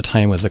bridge at the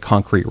time was a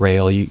concrete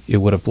rail. It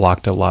would have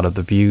blocked a lot of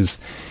the views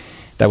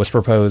that was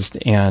proposed.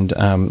 And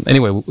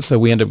anyway, so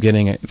we ended up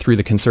getting through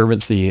the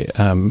Conservancy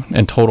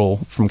in total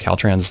from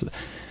Caltrans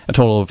a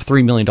total of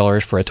 $3 million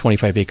for a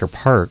 25-acre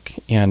park.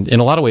 And in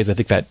a lot of ways, I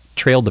think that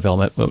trail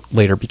development, what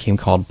later became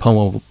called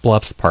Pomo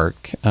Bluffs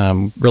Park,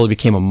 really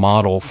became a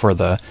model for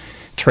the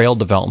trail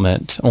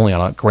development, only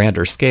on a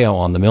grander scale,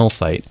 on the mill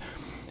site.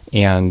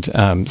 And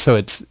so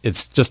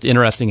it's just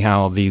interesting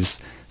how these,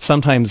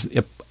 sometimes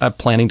a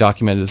planning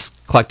document is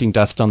collecting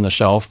dust on the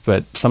shelf,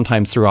 but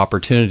sometimes through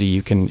opportunity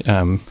you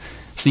can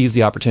seize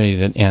the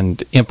opportunity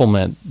and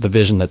implement the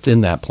vision that's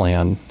in that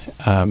plan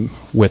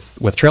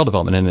with trail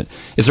development. And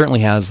it certainly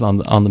has on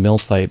the mill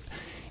site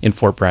in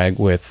Fort Bragg,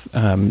 with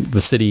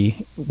the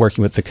city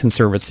working with the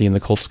Conservancy and the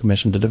Coastal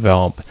Commission to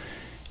develop,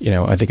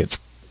 I think it's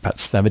about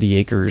 70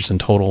 acres in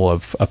total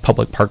of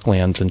public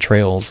parklands and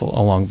trails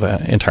along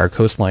the entire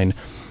coastline.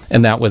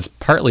 And that was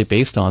partly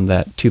based on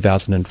that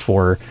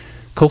 2004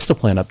 coastal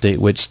plan update,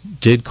 which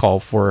did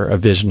call for a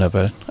vision of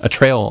a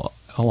trail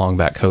along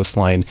that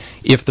coastline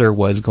if there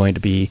was going to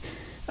be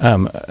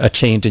a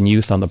change in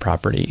use on the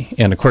property.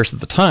 And of course,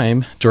 at the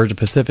time, Georgia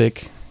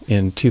Pacific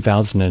in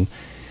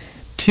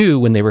 2002,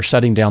 when they were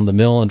shutting down the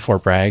mill in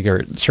Fort Bragg, or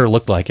it sure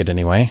looked like it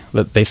anyway,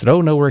 that they said,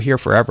 "Oh no, we're here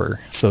forever,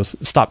 so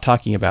stop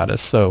talking about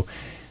us." So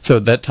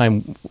at that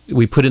time,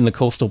 we put in the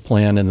coastal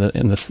plan, and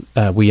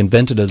we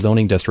invented a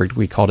zoning district.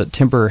 We called it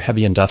Timber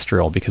Heavy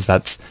Industrial, because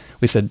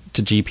we said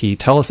to GP,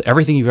 tell us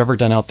everything you've ever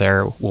done out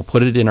there. We'll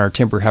put it in our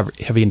Timber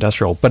Heavy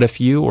Industrial. But if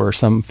you or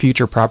some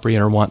future property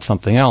owner want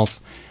something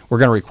else, we're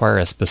going to require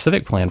a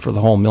specific plan for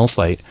the whole mill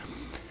site.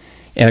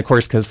 And of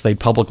course, because they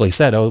publicly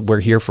said, "Oh,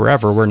 we're here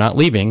forever, we're not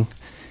leaving,"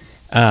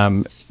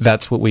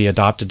 that's what we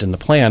adopted in the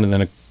plan. And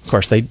then, of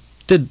course, they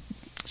did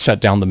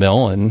shut down the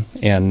mill and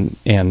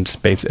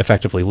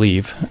effectively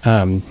leave,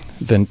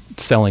 then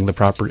selling the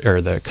property or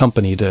the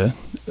company to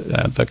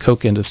the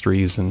Koch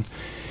Industries, and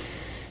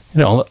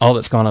all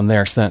that's gone on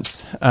there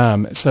since.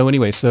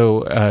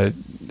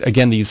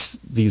 Again, these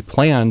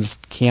plans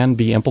can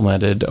be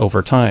implemented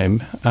over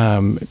time,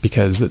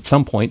 because at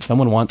some point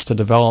someone wants to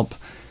develop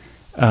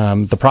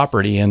the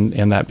property,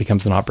 and that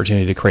becomes an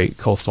opportunity to create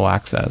coastal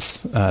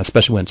access,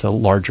 especially when it's a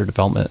larger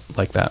development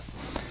like that.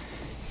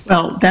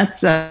 Well,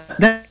 that's a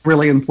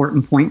really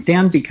important point,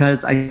 Dan,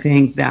 because I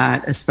think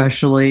that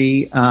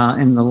especially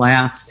in the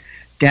last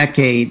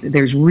decade,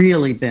 there's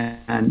really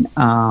been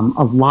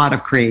a lot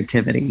of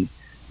creativity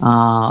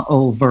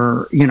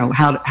over,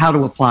 how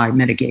to apply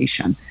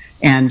mitigation.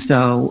 And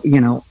so,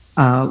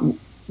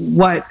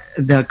 what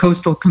the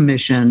Coastal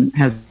Commission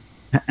has,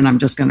 and I'm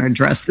just going to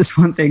address this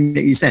one thing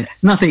that you said,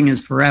 nothing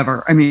is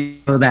forever. I mean,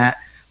 so that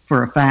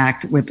for a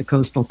fact with the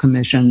Coastal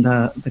Commission,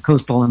 the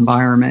coastal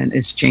environment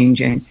is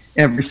changing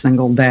every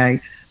single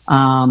day.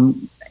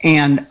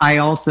 And I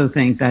also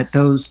think that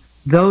those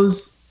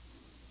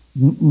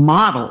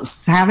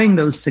models, having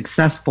those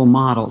successful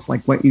models,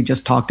 like what you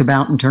just talked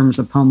about in terms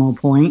of Pomo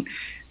Point,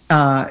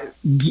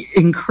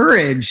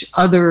 encourage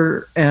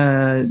other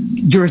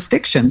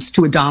jurisdictions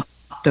to adopt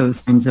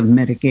those kinds of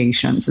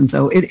mitigations. And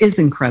so it is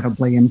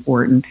incredibly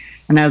important.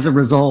 And as a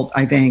result,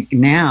 I think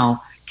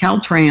now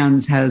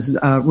Caltrans has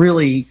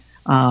really,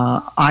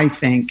 I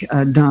think,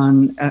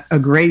 done a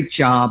great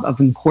job of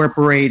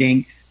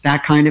incorporating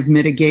that kind of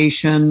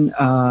mitigation,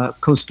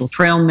 coastal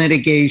trail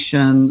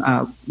mitigation,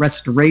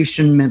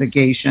 restoration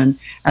mitigation,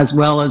 as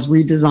well as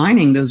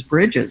redesigning those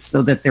bridges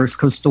so that there's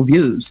coastal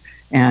views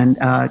and,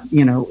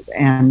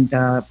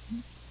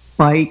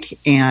 bike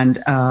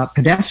and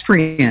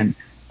pedestrian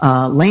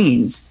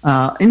lanes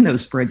in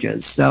those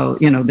bridges. So,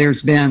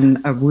 there's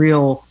been a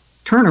real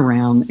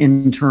turnaround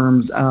in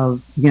terms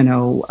of,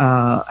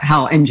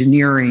 how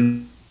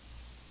engineering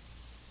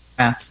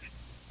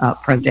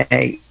present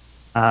day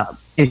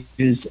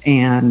issues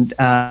and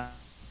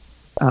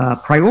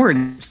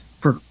priorities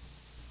for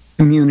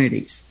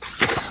communities.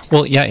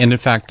 Well, yeah, and in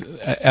fact,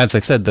 as I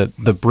said,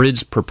 the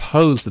bridge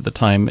proposed at the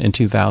time in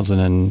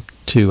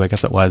 2002, I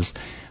guess it was,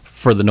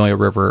 for the Noyo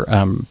River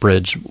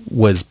Bridge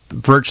was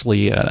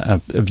virtually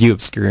a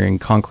view-obscuring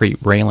concrete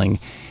railing.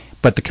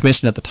 But the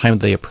commission at the time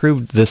they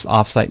approved this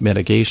offsite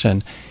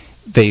mitigation,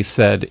 they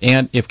said,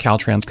 and if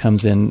Caltrans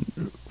comes in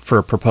for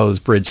a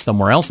proposed bridge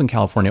somewhere else in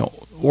California,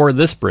 or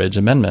this bridge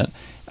amendment,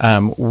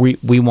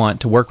 we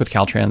want to work with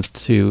Caltrans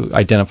to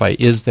identify,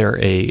 is there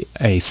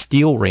a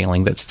steel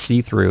railing that's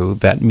see-through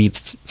that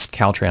meets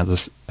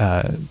Caltrans'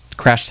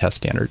 crash test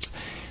standards.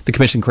 The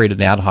commission created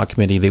an ad hoc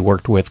committee. They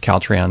worked with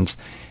Caltrans,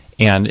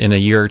 and in a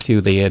year or two,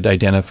 they had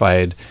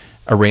identified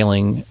a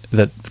railing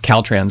that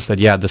Caltrans said,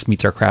 yeah, this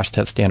meets our crash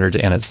test standard,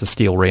 and it's a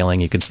steel railing.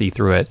 You can see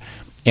through it.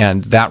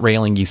 And that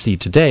railing you see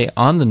today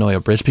on the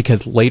Noyo Bridge,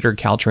 because later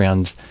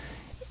Caltrans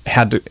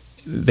had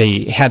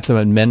some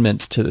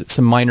amendments to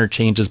some minor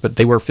changes, but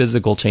they were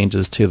physical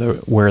changes to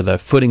where the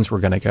footings were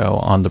going to go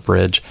on the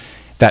bridge.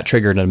 That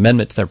triggered an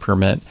amendment to their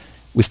permit.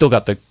 We still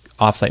got the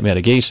offsite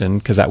mitigation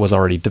because that was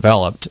already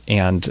developed,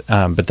 and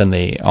but then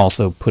they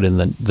also put in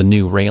the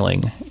new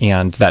railing,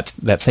 and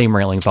that same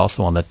railing is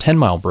also on the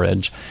 10-mile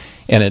bridge,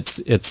 and I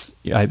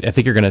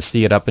think you're going to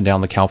see it up and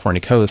down the California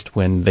coast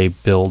when they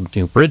build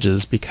new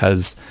bridges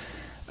because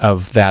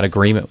of that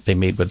agreement they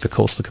made with the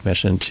Coastal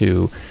Commission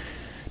to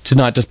to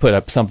not just put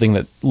up something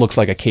that looks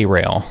like a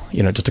K-rail,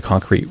 just a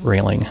concrete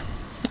railing.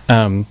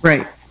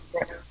 Right.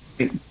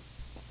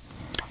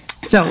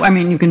 So,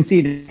 you can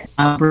see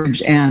the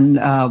bridge, and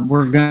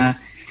we're going to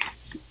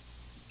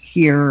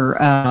hear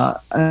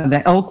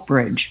the Elk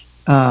Bridge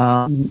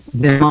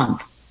this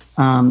month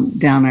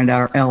down at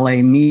our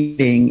LA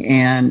meeting.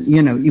 And,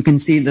 you can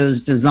see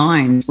those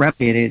designs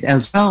replicated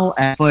as well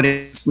as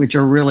footage, which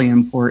are really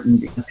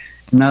important, because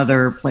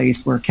another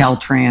place where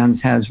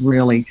Caltrans has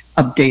really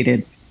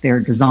updated their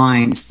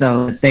designs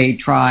so that they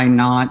try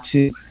not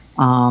to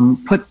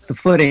put the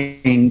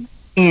footings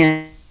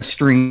in the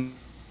stream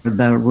of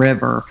the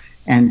river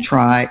and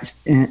try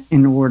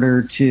in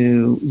order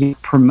to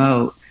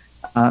promote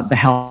the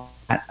health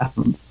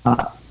of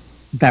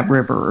that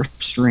river or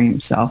stream.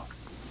 So,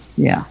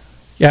 yeah.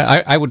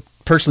 Yeah, I would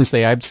personally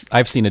say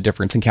I've seen a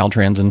difference in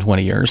Caltrans in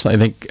 20 years. I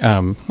think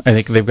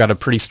they've got a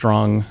pretty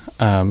strong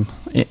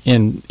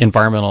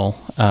environmental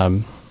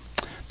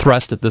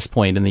thrust at this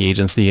point in the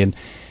agency, and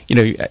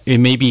it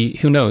may be,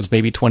 who knows,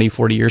 maybe 20,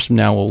 40 years from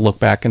now we'll look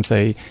back and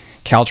say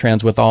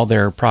Caltrans, with all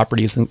their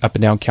properties up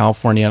and down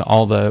California and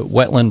all the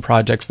wetland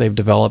projects they've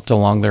developed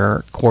along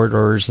their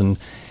corridors and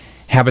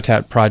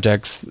habitat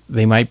projects,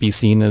 they might be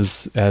seen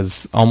as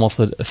almost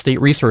a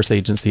state resource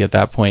agency at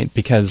that point,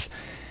 because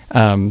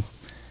I've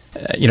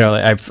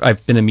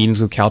been in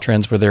meetings with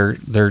Caltrans where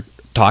they're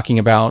talking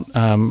about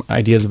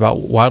ideas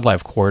about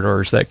wildlife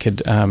corridors that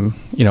could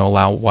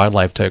allow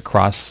wildlife to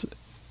cross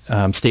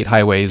state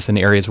highways in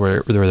areas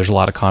where there's a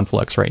lot of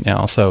conflicts right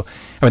now. So,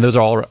 those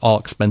are all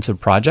expensive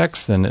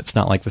projects, and it's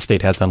not like the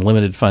state has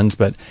unlimited funds,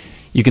 but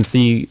you can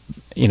see,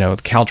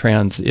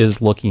 Caltrans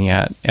is looking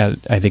at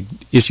I think,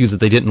 issues that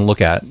they didn't look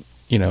at,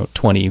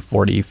 20,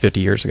 40, 50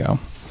 years ago.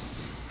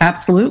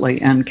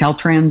 Absolutely. And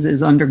Caltrans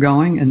is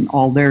undergoing in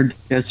all their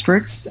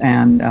districts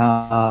and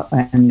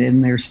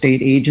in their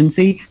state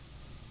agency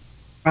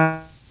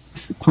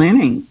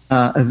planning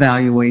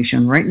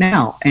evaluation right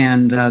now.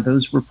 And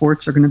those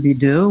reports are going to be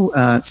due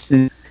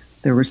soon.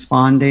 They're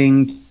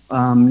responding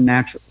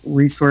natural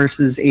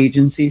resources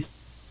agencies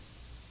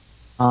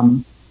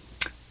led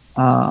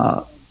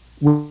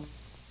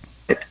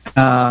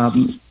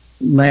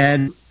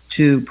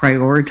to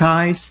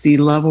prioritize sea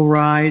level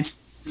rise.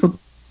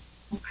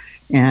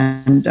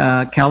 And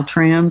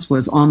Caltrans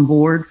was on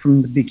board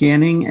from the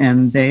beginning,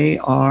 and they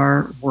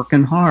are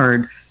working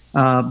hard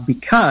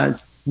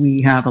because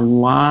we have a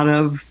lot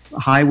of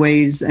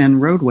highways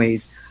and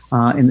roadways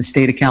in the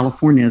state of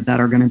California that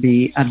are going to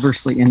be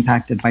adversely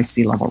impacted by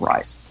sea level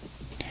rise.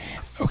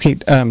 Okay,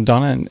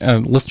 Donna,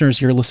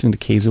 listeners, you're listening to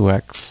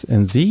KZUX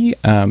and Z.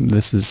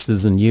 This is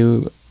Citizen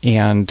U,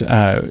 and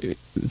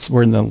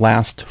we're in the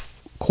last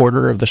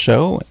quarter of the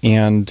show,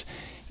 and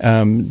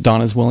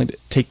Donna's willing to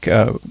take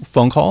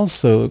phone calls.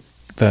 So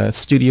the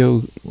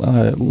studio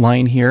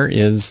line here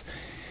is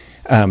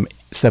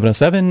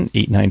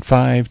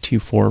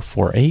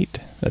 707-895-2448.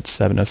 That's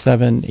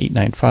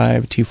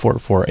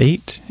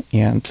 707-895-2448.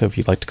 And so if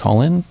you'd like to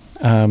call in,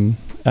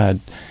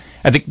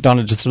 I think,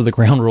 Donna, just sort of the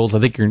ground rules, I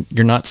think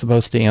you're not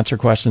supposed to answer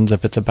questions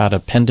if it's about a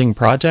pending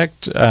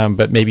project,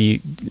 but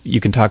maybe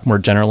you can talk more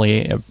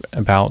generally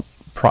about,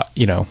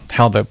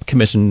 how the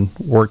commission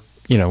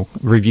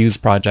reviews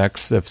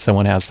projects if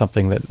someone has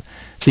something that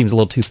seems a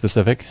little too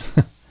specific.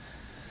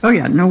 Oh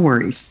yeah, no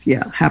worries.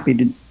 Yeah, happy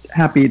to.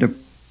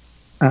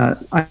 I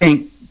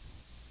think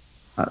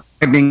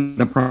being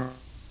the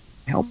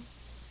help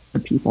the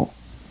people,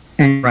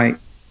 and right,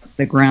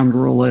 the ground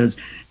rule is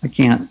I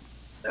can't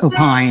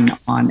opine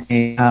on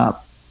a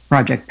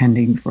project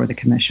pending before the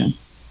commission.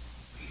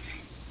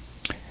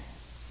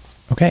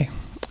 Okay.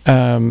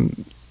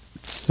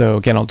 So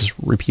again, I'll just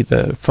repeat,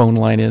 the phone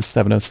line is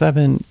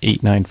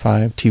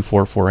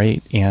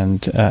 707-895-2448.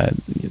 And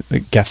the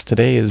guest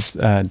today is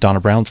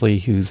Donna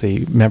Brownsley, who's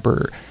a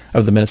member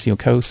of the Mendocino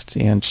Coast,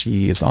 and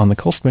she is on the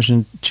Coast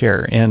Commission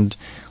chair. And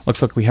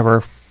looks like we have our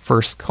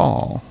first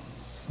call.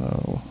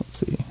 So let's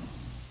see.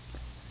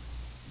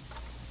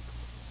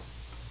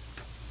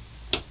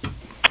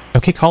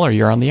 Okay, caller,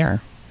 you're on the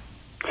air.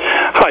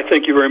 Hi,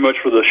 thank you very much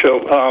for the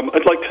show.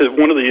 I'd like to,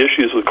 one of the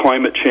issues with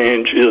climate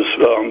change is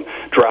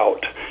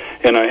drought.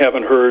 And I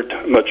haven't heard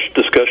much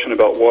discussion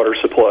about water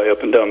supply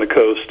up and down the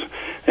coast.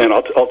 And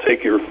I'll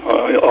take your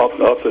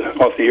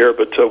off the air.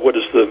 But what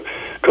is the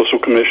Coastal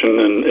Commission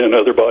and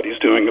other bodies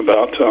doing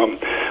about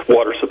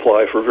water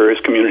supply for various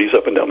communities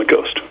up and down the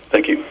coast?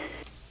 Thank you.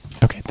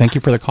 Okay, thank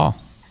you for the call.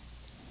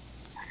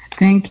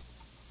 Thank you.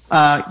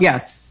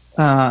 Yes,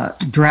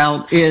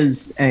 drought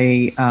is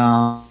an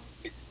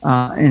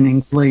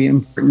incredibly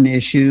important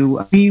issue.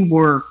 We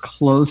work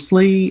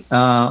closely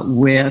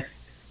with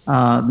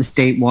the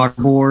state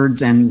water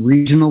boards and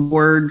regional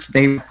boards.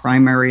 They are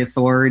primary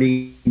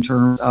authority in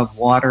terms of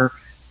water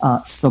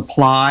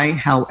supply.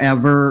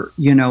 However,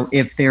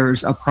 if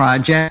there's a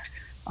project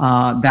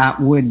that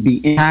would be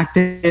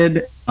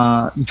impacted,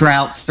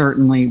 drought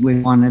certainly would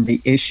be one of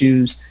the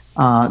issues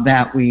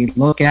that we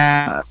look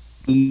at.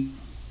 Let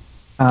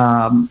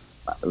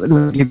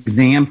me give an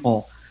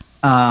example.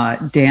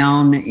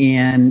 Down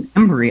in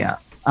Embria,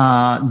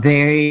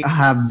 They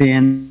have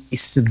been a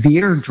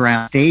severe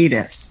drought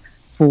status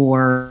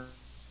for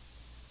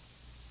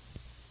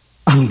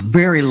a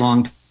very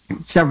long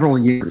time, several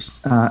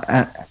years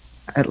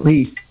at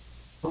least.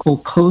 Local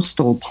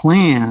coastal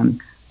plan,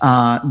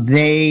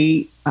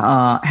 they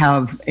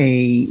have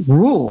a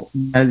rule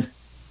as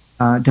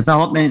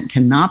development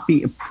cannot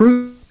be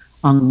approved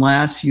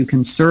unless you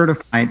can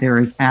certify there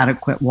is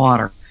adequate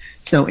water.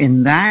 So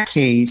in that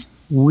case,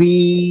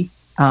 we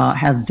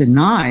have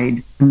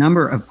denied a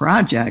number of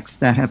projects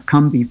that have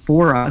come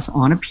before us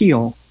on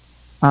appeal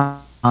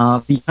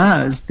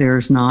because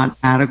there's not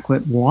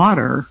adequate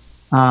water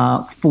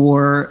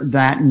for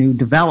that new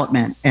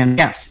development. And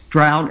yes,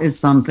 drought is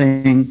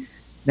something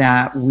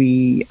that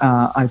we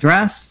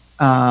address.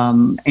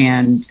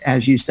 And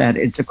as you said,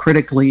 it's a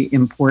critically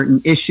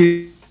important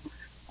issue,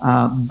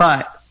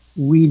 but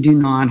we do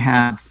not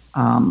have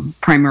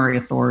primary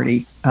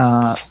authority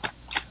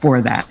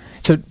for that.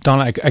 So,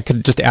 Donna, I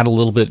could just add a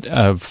little bit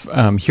of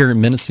here in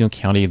Mendocino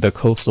County, the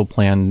coastal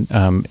plan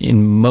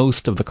in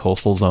most of the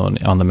coastal zone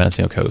on the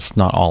Mendocino coast,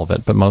 not all of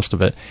it, but most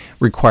of it,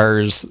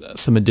 requires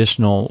some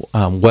additional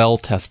well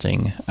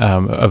testing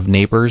of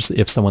neighbors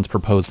if someone's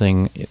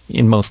proposing.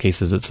 In most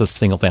cases, it's a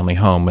single-family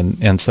home.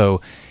 And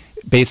so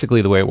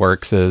basically the way it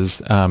works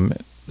is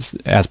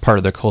as part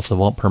of the coastal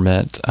development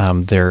permit,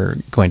 they're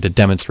going to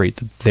demonstrate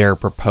that their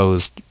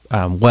proposed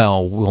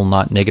well will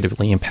not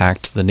negatively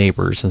impact the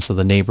neighbors, and so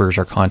the neighbors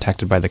are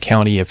contacted by the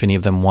county if any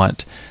of them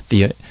want,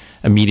 the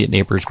immediate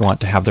neighbors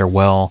want to have their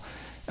well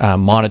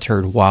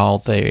monitored while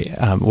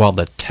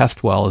the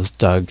test well is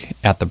dug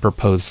at the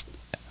proposed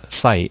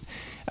site.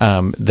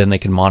 Then they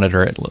can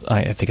monitor it.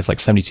 I think it's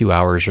like 72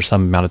 hours or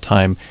some amount of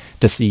time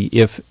to see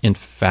if, in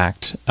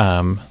fact,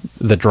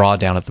 the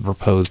drawdown at the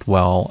proposed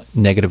well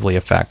negatively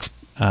affects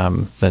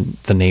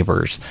the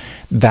neighbors.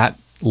 That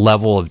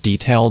level of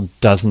detail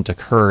doesn't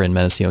occur in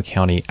Mendocino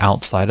County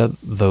outside of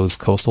those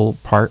coastal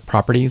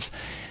properties.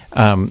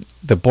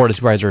 The Board of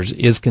Supervisors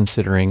is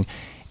considering,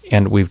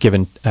 and we've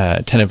given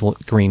tentative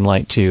green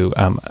light to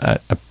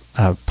a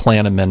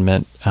plan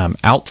amendment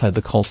outside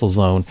the coastal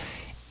zone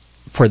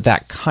for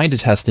that kind of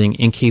testing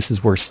in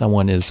cases where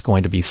someone is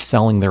going to be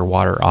selling their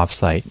water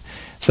offsite.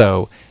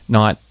 So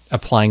not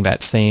applying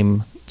that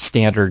same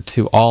standard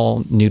to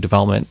all new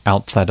development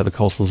outside of the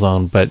coastal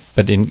zone, but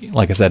in,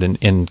 like I said,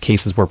 in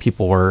cases where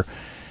people were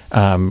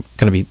going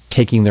to be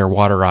taking their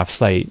water off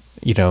site,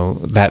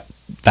 that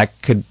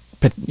could,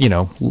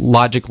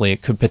 logically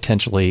it could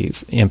potentially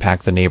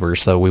impact the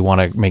neighbors. So we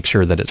want to make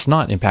sure that it's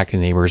not impacting the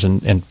neighbors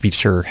and be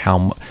sure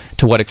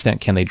to what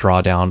extent can they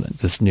draw down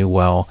this new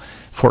well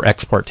for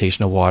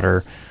exportation of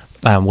water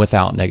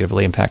without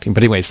negatively impacting.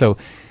 But anyway, so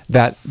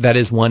that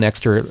is one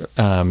extra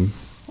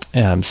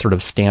sort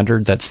of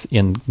standard that's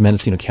in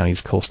Mendocino County's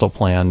coastal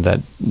plan that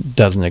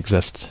doesn't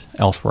exist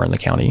elsewhere in the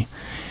county.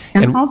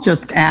 And I'll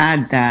just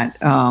add that,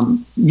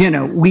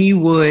 we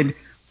would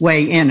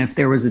weigh in if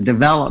there was a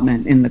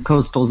development in the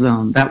coastal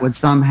zone that would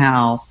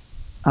somehow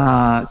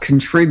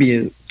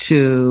contribute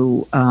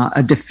to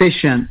a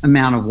deficient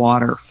amount of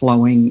water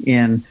flowing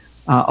in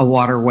a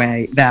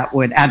waterway that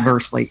would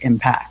adversely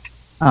impact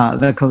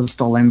the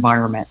coastal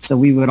environment. So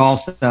we would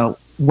also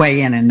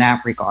weigh in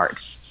that regard.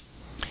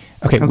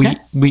 Okay.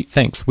 We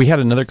thanks. We had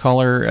another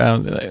caller.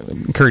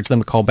 Encourage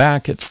them to call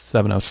back. It's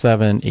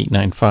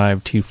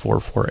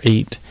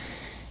 707-895-2448.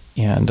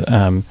 And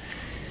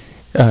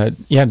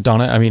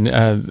Donna, I mean,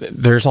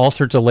 there's all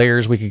sorts of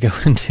layers we could go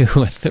into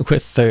with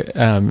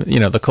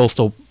the the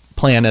coastal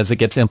plan as it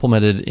gets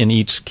implemented in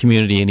each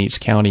community in each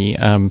county.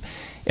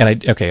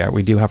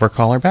 We do have our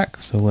caller back,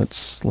 so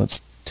let's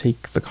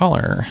take the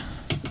caller.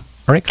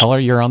 All right, caller,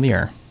 you're on the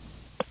air.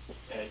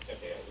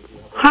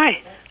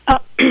 Hi.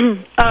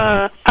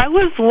 I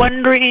was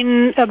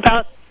wondering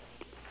about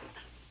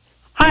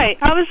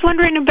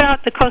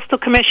the Coastal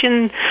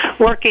Commission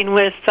working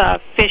with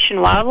Fish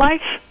and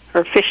Wildlife,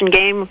 or Fish and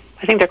Game.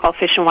 I think they're called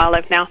Fish and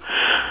Wildlife now.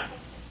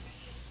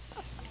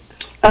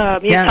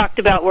 You talked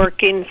about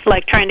working,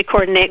 like trying to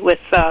coordinate with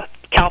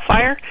CAL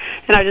FIRE,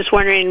 and I was just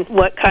wondering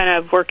what kind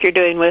of work you're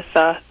doing with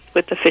the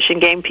Fish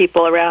and Game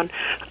people around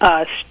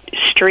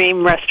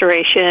stream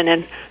restoration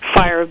and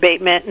fire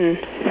abatement and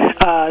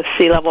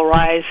sea level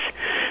rise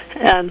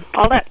and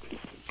all that.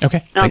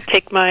 Okay. I'll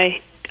take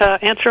my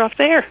answer off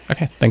the air.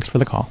 Okay. Thanks for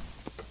the call.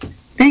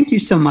 Thank you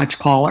so much,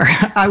 caller.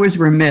 I was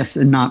remiss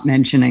in not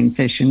mentioning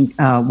Fish and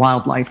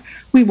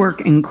Wildlife. We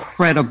work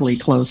incredibly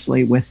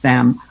closely with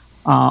them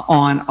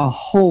on a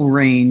whole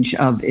range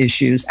of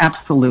issues.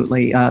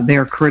 Absolutely.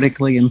 They're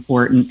critically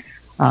important.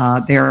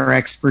 Their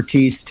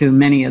expertise to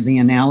many of the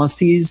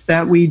analyses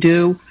that we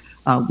do.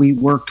 We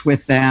worked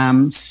with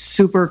them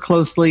super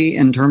closely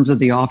in terms of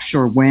the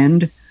offshore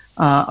wind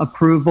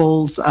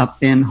approvals up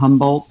in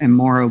Humboldt and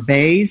Morro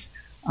Bays.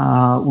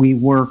 We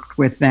worked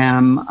with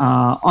them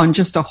on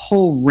just a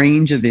whole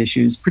range of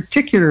issues,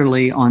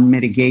 particularly on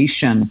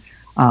mitigation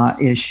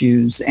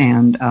issues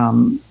and,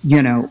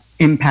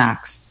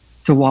 impacts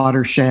to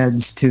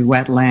watersheds, to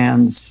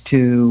wetlands,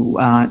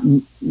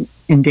 to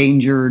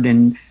endangered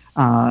and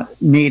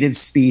native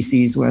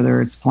species,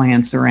 whether it's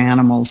plants or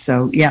animals.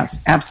 So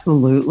yes,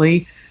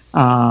 absolutely.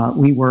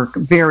 We work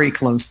very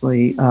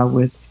closely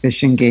with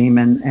Fish and Game,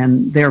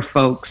 and their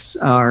folks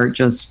are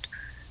just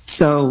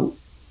so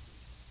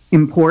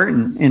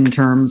important in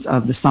terms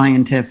of the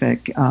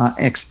scientific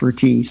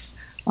expertise.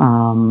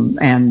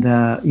 And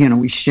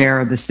we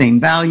share the same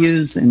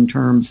values in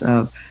terms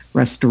of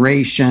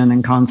restoration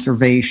and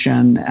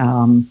conservation,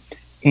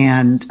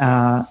 and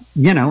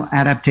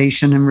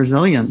adaptation and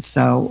resilience.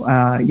 So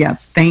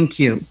yes, thank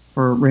you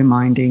for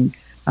reminding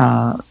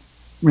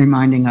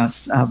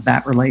us of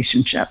that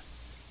relationship.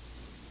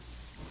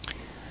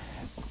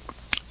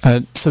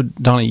 So,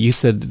 Donna, you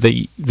said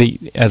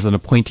that as an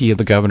appointee of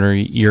the governor,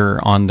 you're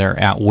on there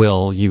at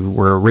will. You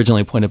were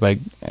originally appointed by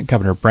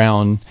Governor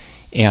Brown,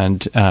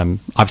 and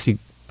obviously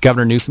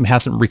Governor Newsom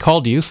hasn't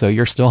recalled you, so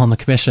you're still on the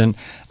commission.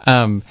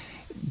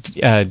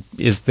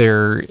 Is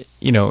there,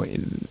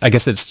 I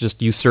guess it's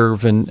just you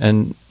serve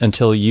and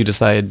until you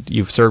decide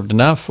you've served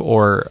enough,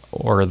 or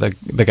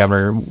the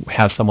governor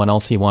has someone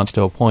else he wants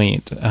to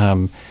appoint.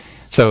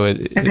 So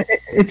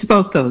it's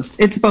both those.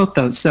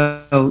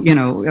 So,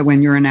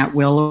 when you're in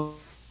at-will,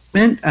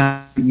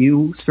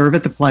 you serve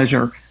at the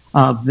pleasure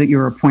of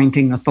your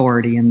appointing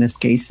authority. In this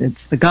case,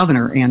 it's the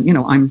governor. And,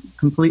 I'm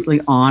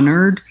completely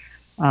honored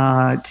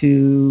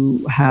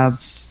to have,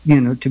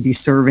 to be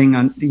serving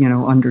on,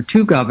 under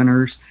two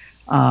governors.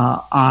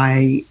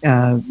 I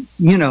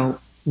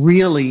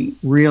really,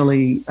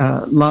 really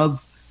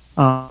love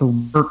the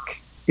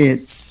work.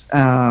 It's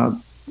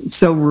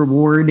so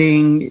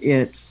rewarding.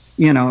 It's,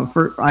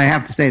 I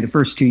have to say the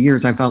first 2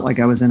 years, I felt like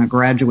I was in a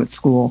graduate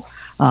school.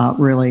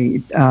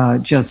 Really,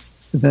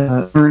 just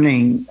the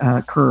learning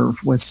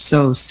curve was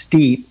so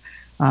steep.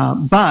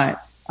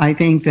 But I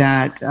think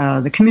that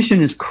the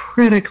commission is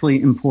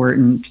critically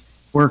important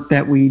work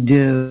that we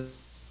do.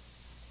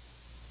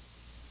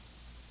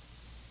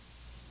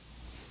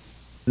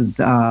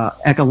 The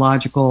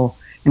ecological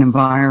and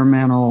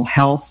environmental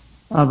health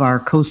of our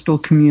coastal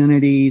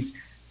communities,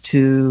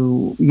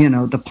 to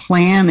the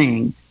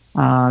planning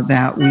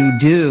that we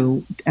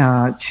do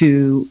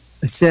to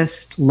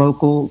assist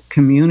local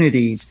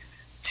communities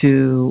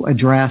to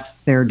address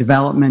their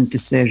development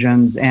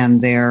decisions and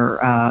their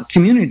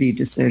community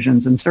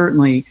decisions. And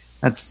certainly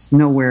that's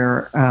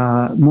nowhere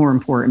more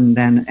important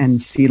than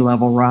sea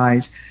level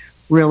rise,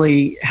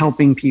 really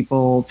helping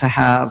people to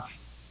have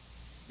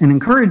and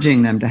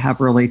encouraging them to have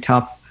really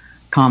tough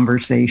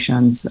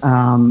conversations.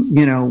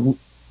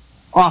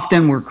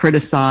 Often we're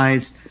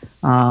criticized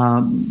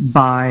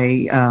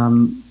by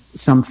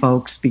some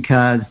folks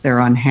because they're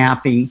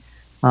unhappy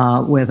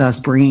with us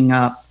bringing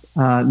up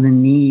the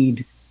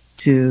need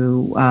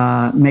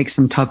to make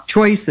some tough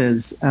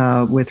choices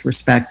with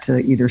respect to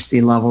either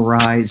sea level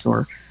rise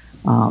or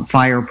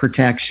fire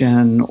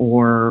protection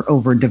or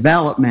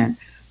overdevelopment.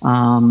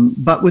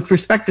 But with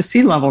respect to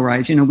sea level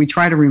rise, we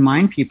try to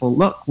remind people,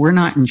 look, we're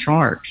not in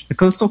charge. The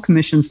Coastal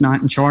Commission's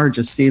not in charge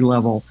of sea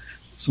level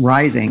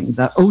rising.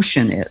 The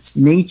ocean is,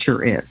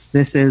 nature is.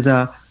 This is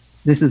a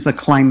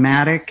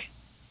climatic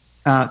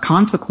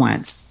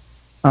consequence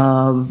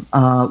of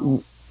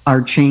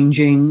our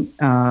changing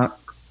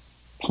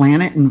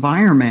planet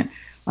environment.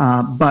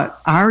 But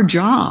our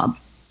job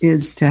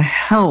is to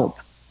help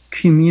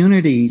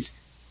communities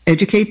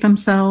educate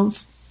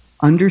themselves,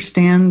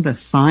 understand the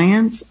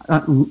science,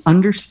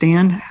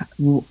 understand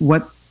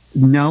what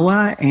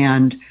NOAA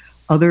and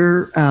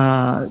other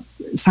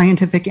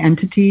scientific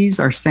entities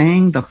are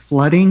saying the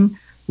flooding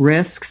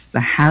risks,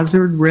 the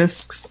hazard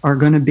risks are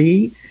going to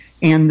be,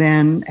 and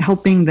then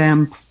helping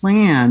them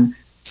plan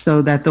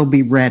so that they'll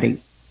be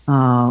ready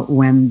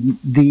when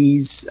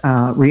these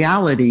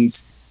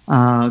realities,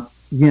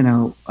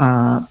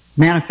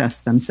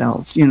 manifest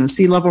themselves.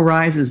 Sea level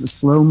rise is a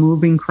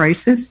slow-moving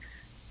crisis,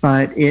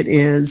 but it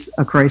is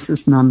a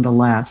crisis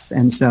nonetheless.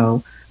 And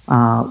so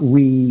I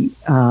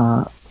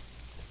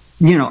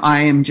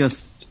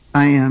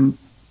am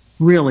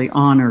really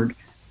honored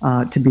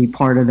to be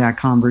part of that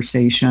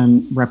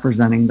conversation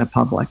representing the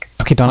public.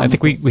 Okay, Donna, I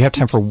think we have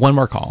time for one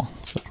more call.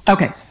 So.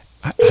 Okay.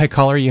 Hi,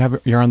 caller.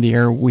 You're on the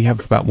air. We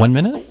have about 1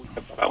 minute.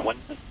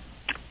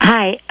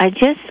 Hi. I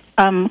just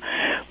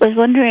was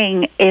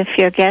wondering if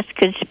your guest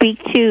could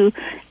speak to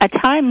a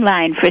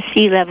timeline for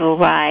sea level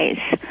rise.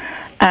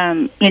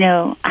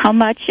 How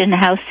much and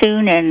how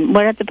soon, and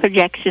what are the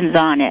projections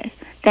on it?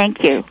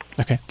 Thank you.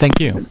 Okay. Thank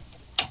you.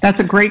 That's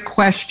a great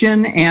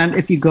question. And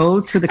if you go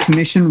to the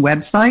Commission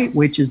website,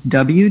 which is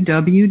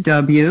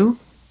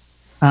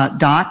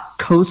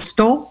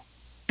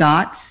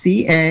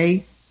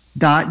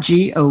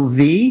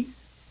www.coastal.ca.gov,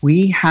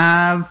 we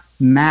have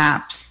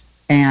maps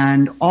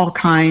and all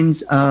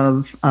kinds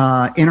of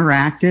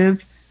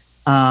interactive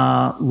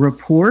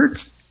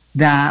reports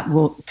that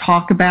will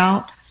talk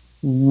about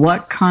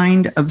what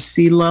kind of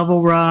sea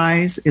level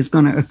rise is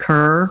going to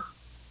occur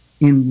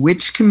in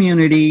which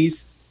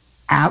communities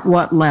at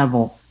what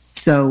level.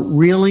 So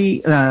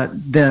really,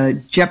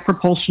 the Jet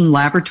Propulsion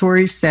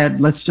Laboratories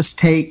said, let's just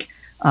take,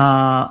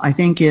 I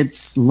think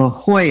it's La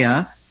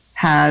Jolla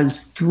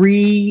has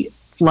 3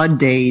 flood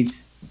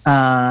days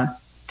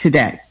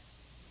today,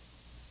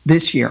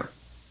 this year.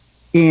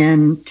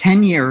 In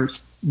 10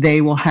 years,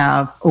 they will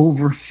have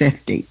over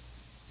 50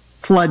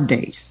 flood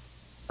days.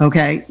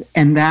 Okay.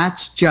 And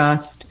that's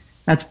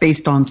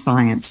based on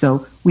science.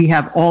 So we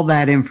have all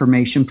that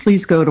information.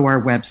 Please go to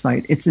our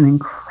website. It's an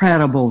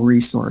incredible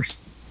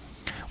resource.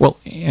 Well,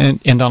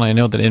 and Donna, I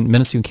know that in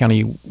Mendocino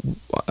County,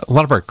 a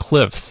lot of our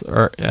cliffs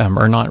are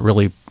not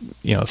really,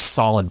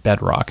 solid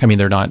bedrock. I mean,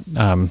 they're not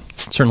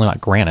certainly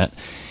not granite,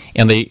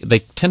 and they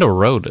tend to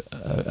erode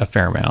a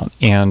fair amount.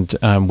 And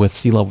with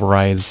sea level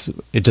rise,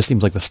 it just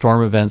seems like the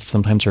storm events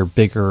sometimes are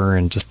bigger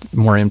and just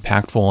more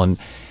impactful.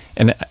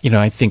 And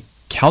I think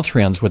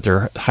Caltrans with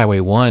their Highway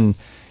 1,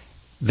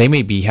 they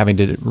may be having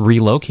to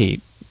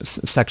relocate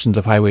sections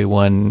of Highway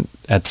 1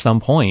 at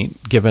some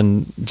point,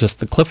 given just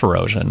the cliff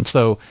erosion.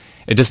 So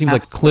it just seems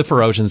like cliff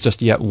erosion is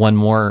just yet one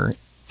more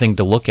thing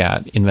to look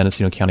at in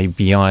Mendocino County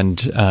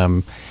beyond,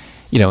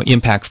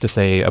 impacts to,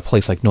 say, a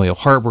place like Noyo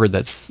Harbor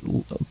that's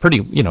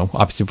pretty,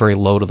 obviously very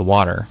low to the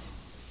water.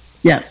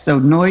 Yes, so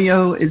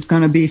Noyo is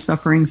going to be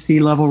suffering sea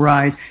level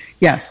rise.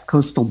 Yes,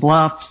 coastal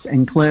bluffs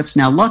and cliffs.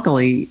 Now,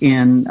 luckily,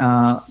 in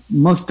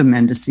most of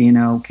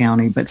Mendocino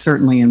County, but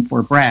certainly in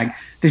Fort Bragg,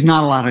 there's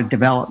not a lot of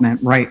development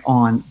right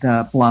on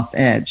the bluff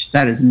edge.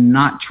 That is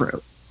not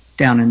true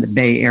down in the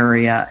Bay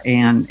Area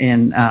and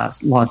in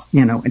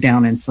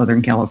down in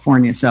Southern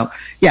California. So,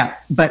 yeah,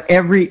 but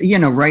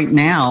right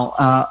now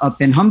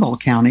up in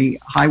Humboldt County,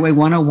 Highway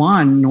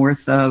 101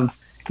 north of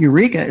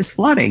Eureka is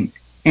flooding.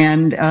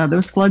 And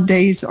those flood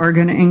days are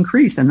going to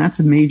increase, and that's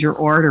a major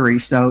artery.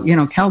 So,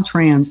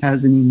 Caltrans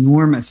has an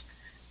enormous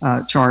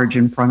charge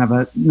in front of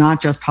it,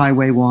 not just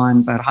Highway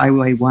 1, but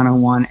Highway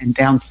 101. And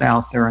down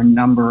south, there are a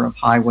number of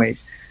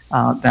highways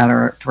that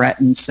are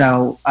threatened.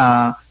 So,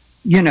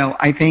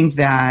 I think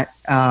that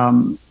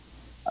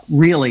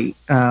really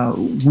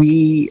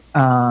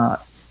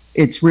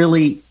it's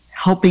really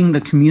helping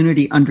the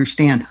community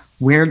understand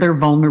where their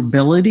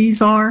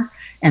vulnerabilities are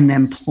and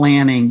then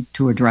planning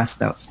to address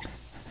those.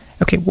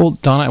 Okay, well,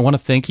 Donna, I want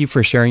to thank you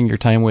for sharing your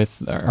time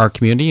with our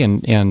community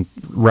and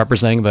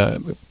representing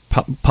the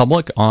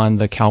public on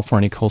the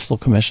California Coastal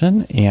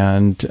Commission.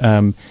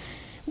 And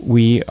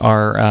we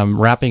are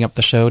wrapping up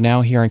the show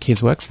now here on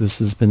KZOX. This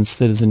has been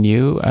Citizen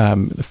U,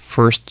 the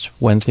first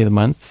Wednesday of the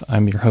month.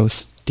 I'm your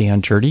host,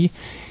 Dan Jurdy.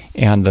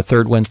 And the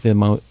third Wednesday of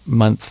the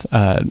month,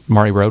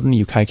 Mari Roden,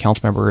 Ukiah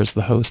Council member, is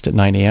the host at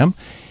 9 a.m.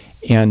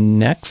 And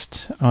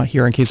next,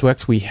 here on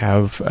KZOX, we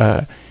have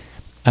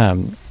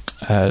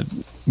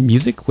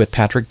music with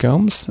Patrick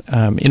Gomes,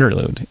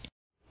 Interlude.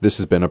 This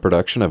has been a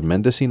production of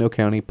Mendocino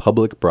County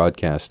Public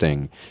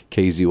Broadcasting,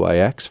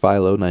 KZYX,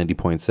 Philo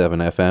 90.7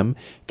 FM,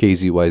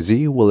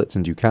 KZYZ, Willits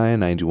and Ukiah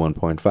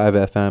 91.5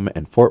 FM,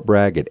 and Fort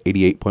Bragg at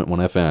 88.1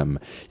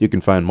 FM. You can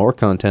find more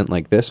content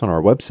like this on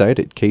our website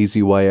at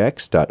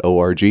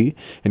kzyx.org,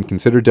 and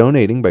consider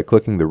donating by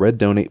clicking the red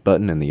donate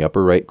button in the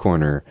upper right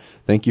corner.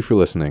 Thank you for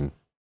listening.